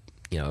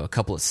a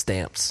couple of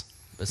stamps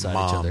beside each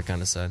Mom. other,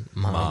 kind of side.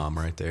 Mom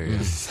right there.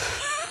 Yeah.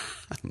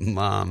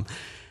 Mom.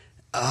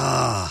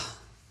 I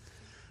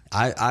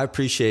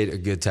appreciate a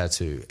good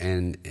tattoo,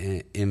 and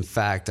in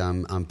fact,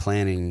 I'm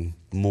planning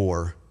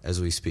more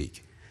as we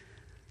speak.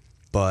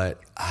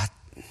 But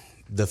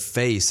the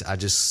face, I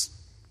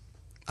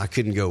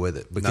couldn't go with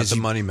it Not because the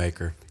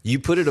moneymaker. you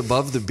put it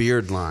above the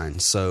beard line,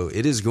 so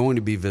it is going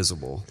to be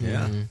visible.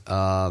 Yeah.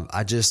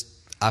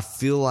 I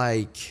feel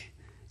like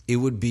it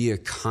would be a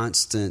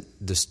constant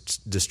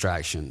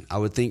distraction. I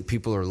would think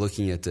people are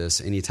looking at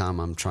this anytime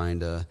I'm trying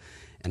to,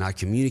 and I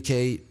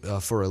communicate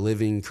for a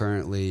living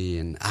currently,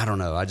 and I don't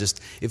know.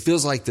 It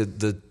feels like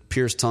the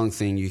pierced tongue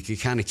thing you could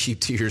kind of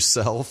keep to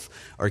yourself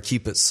or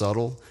keep it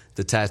subtle.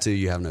 The tattoo,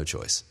 you have no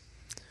choice.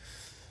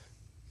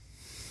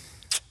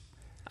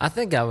 I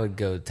think I would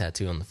go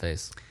tattoo on the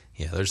face.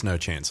 Yeah, there's no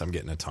chance I'm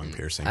getting a tongue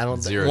piercing. I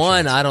don't. Zero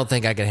One, chance. I don't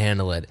think I could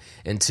handle it,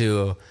 and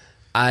two,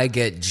 I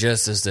get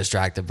just as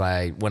distracted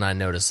by when I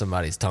notice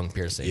somebody's tongue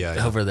piercing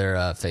Yeah. over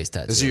their face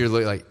tattoo. So you're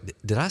like,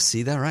 did I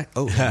see that right?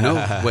 Oh,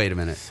 no. Wait a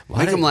minute. Make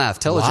did- them laugh.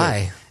 Tell a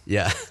why? joke.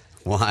 Yeah.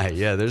 Why?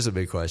 Yeah, there's a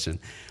big question.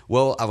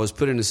 Well, I was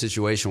put in a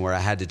situation where I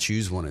had to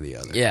choose one or the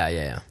other.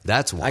 Yeah.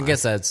 That's why. I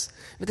guess that's.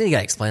 But then you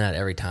gotta explain that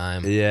every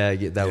time. Yeah,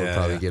 that would Yeah,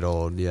 probably yeah. get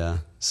old. Yeah.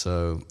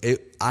 So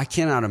I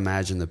cannot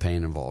imagine the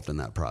pain involved in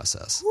that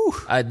process.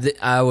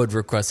 I would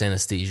request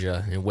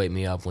anesthesia and wake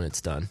me up when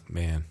it's done.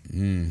 Man.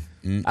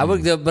 I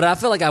would, but I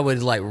feel like I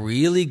would like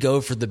really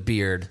go for the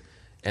beard,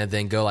 and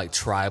then go like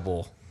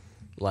tribal,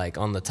 like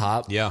on the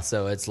top. Yeah.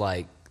 So it's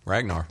like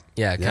Ragnar.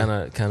 kind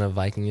of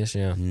Vikingish.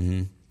 Yeah.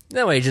 Mm-hmm.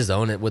 That way, you just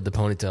own it with the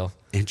ponytail.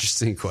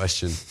 Interesting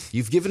question.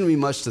 You've given me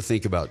much to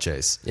think about,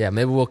 Chase. Yeah,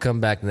 maybe we'll come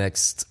back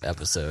next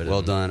episode.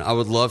 Well done. I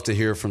would love to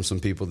hear from some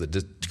people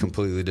that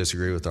completely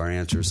disagree with our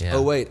answers. Yeah.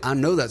 Oh, wait. I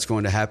know that's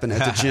going to happen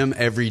at the gym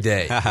every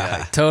day.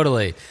 Yeah.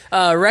 Totally.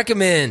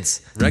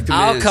 Recommends. Recommends.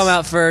 I'll come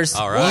out first.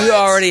 All right. You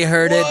already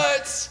heard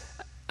it.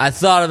 I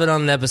thought of it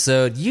on an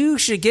episode. You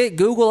should get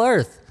Google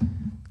Earth.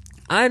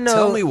 I know.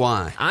 Tell me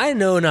why. I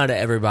know not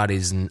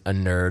everybody's a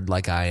nerd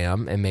like I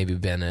am, and maybe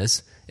Ben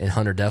is, and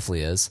Hunter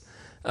definitely is.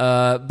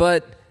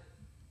 But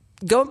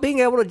being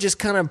able to just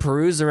kind of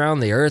peruse around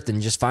the earth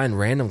and just find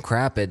random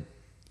crap at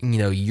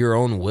your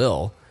own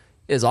will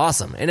is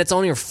awesome, and it's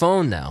on your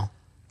phone now.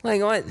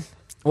 Like,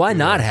 why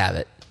not have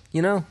it?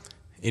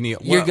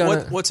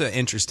 What's an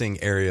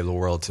interesting area of the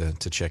world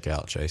to check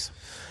out, Chase?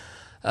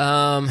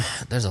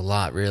 There's a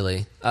lot,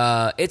 really.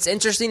 It's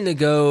interesting to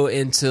go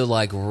into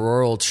like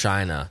rural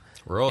China,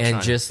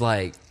 just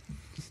like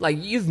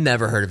you've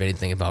never heard of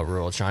anything about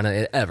rural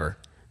China ever.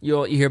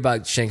 You hear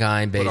about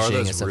Shanghai and Beijing. But are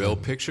and those stuff real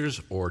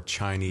pictures or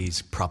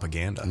Chinese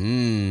propaganda? I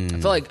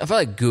feel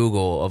like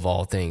Google, of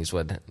all things,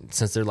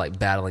 since they're like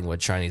battling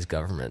with Chinese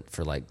government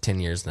for like 10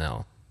 years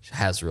now,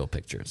 has real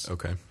pictures.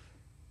 Okay.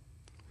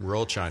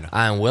 Rural China.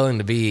 I'm willing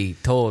to be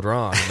told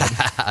wrong.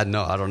 I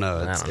know. I don't know.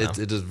 I don't know.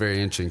 It is a very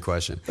interesting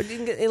question. But you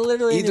can get it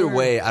literally Either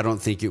way, I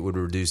don't think it would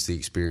reduce the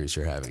experience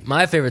you're having.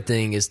 My favorite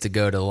thing is to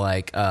go to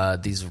like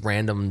these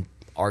random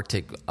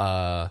Arctic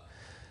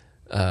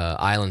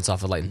islands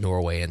off of like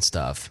Norway and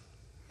stuff,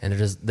 and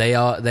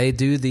they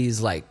do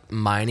these like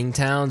mining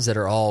towns that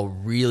are all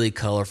really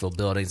colorful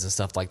buildings and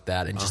stuff like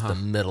that in just the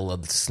middle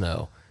of the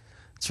snow.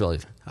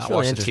 I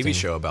watched a TV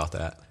show about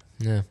that.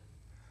 Yeah,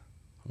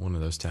 one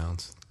of those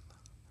towns.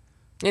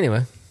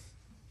 Anyway,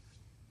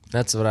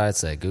 that's what I'd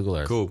say. Google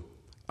Earth. Cool.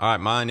 All right,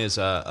 mine is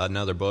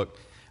another book.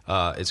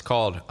 It's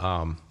called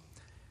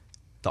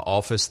The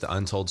Office: The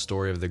Untold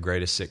Story of the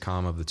Greatest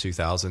Sitcom of the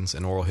 2000s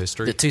in Oral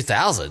History. The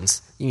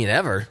 2000s? You mean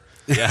ever?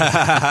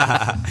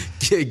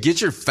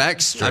 Get your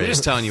facts straight. I'm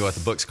just telling you what the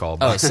book's called.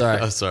 Oh,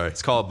 sorry. Sorry.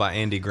 It's called by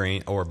Andy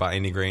Green,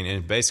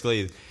 and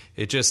basically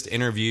it just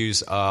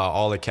interviews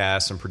all the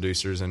cast and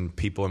producers and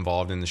people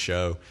involved in the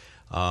show.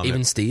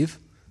 Even Steve?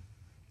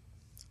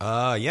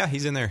 Yeah,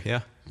 he's in there.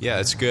 Yeah,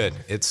 it's good.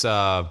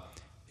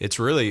 It's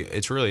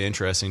really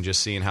interesting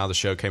just seeing how the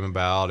show came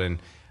about and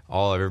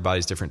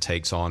everybody's different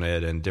takes on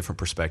it and different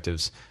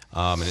perspectives.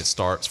 And it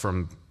starts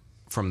from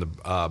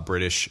the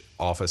British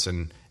Office,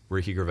 and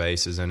Ricky Gervais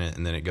is in it,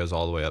 and then it goes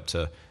all the way up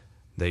to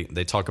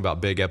they talk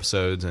about big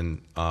episodes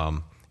and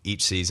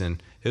each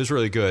season. It was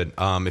really good.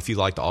 If you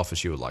like The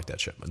Office, you would like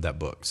that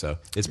book. So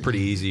it's pretty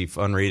easy,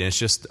 fun read. And it's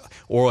just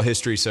oral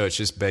history, so it's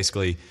just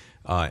basically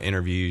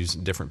interviews,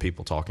 different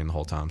people talking the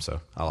whole time. So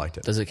I liked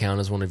it. Does it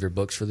count as one of your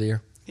books for the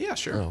year? Yeah,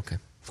 sure. Oh, okay.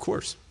 Of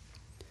course.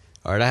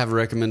 All right, I have a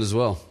recommend as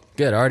well.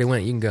 Good. I already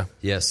went. You can go.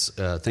 Yes,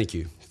 thank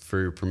you for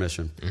your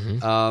permission.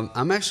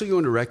 I'm actually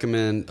going to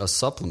recommend a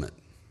supplement,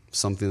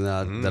 something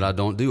that I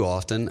don't do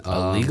often.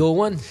 A legal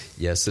one?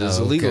 Yes, it is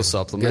a legal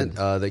supplement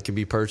that can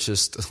be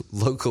purchased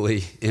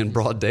locally in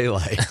broad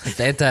daylight.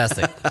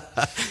 Fantastic.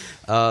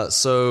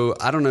 So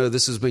I don't know,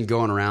 this has been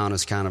going around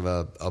as kind of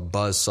a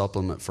buzz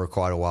supplement for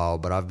quite a while,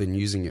 but I've been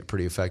using it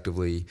pretty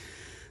effectively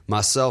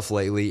myself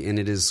lately, and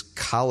it is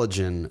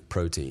collagen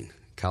protein.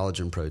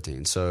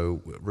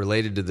 So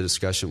related to the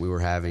discussion we were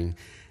having,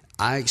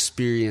 I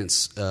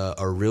experience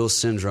a real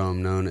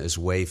syndrome known as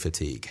whey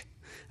fatigue.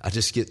 I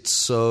just get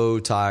so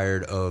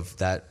tired of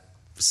that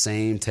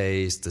same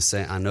taste.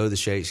 I know the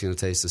shake's going to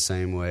taste the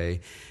same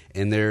way.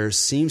 And there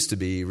seems to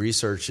be,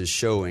 research is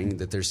showing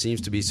that there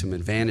seems to be some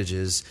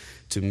advantages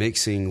to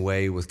mixing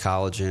whey with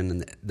collagen,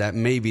 and that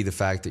may be the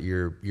fact that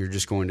you're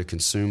just going to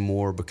consume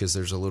more because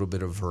there's a little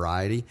bit of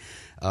variety.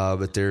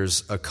 But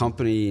there's a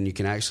company, and you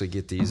can actually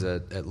get these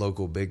at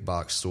local big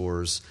box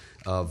stores,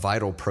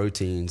 Vital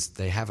Proteins.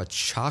 They have a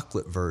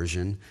chocolate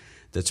version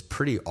that's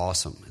pretty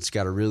awesome. It's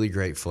got a really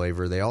great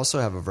flavor. They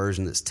also have a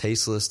version that's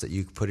tasteless that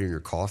you can put in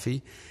your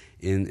coffee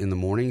in the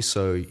morning.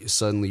 So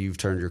suddenly you've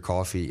turned your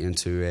coffee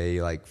into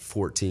a like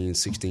 14,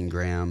 16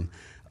 gram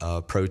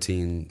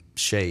protein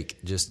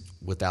shake just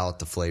without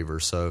the flavor.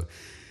 So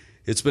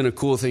it's been a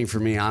cool thing for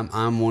me.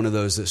 I'm one of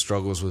those that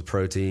struggles with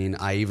protein.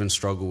 I even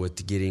struggle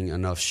with getting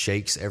enough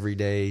shakes every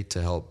day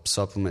to help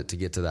supplement to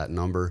get to that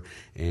number.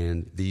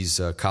 And these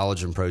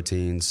collagen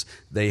proteins,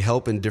 they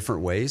help in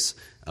different ways,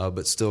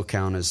 but still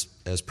count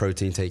as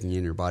protein taking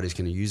in. Your body's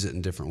going to use it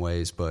in different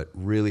ways, but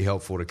really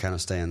helpful to kind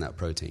of stay in that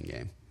protein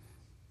game.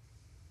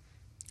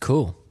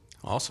 Cool.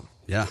 Awesome.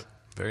 Yeah.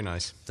 Very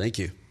nice. Thank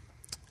you.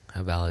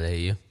 I validate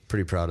you.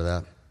 Pretty proud of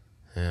that.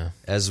 Yeah.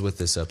 As with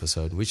this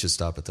episode. We should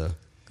stop it, though.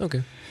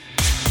 Okay.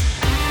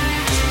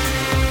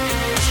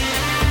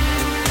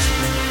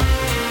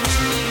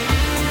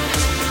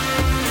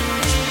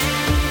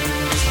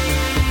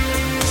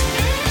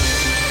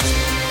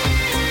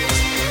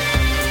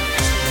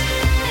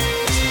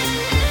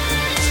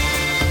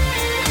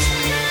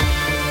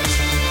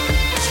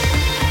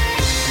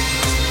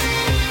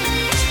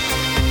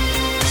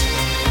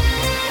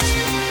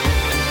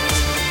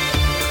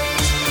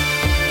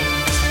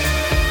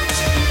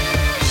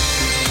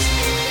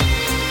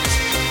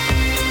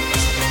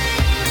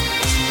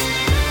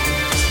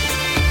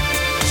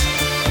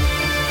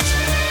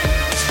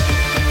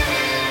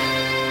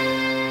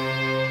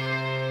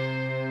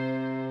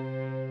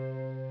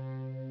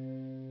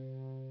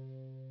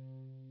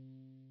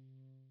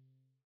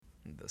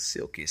 The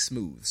silky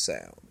smooth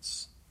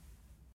sounds.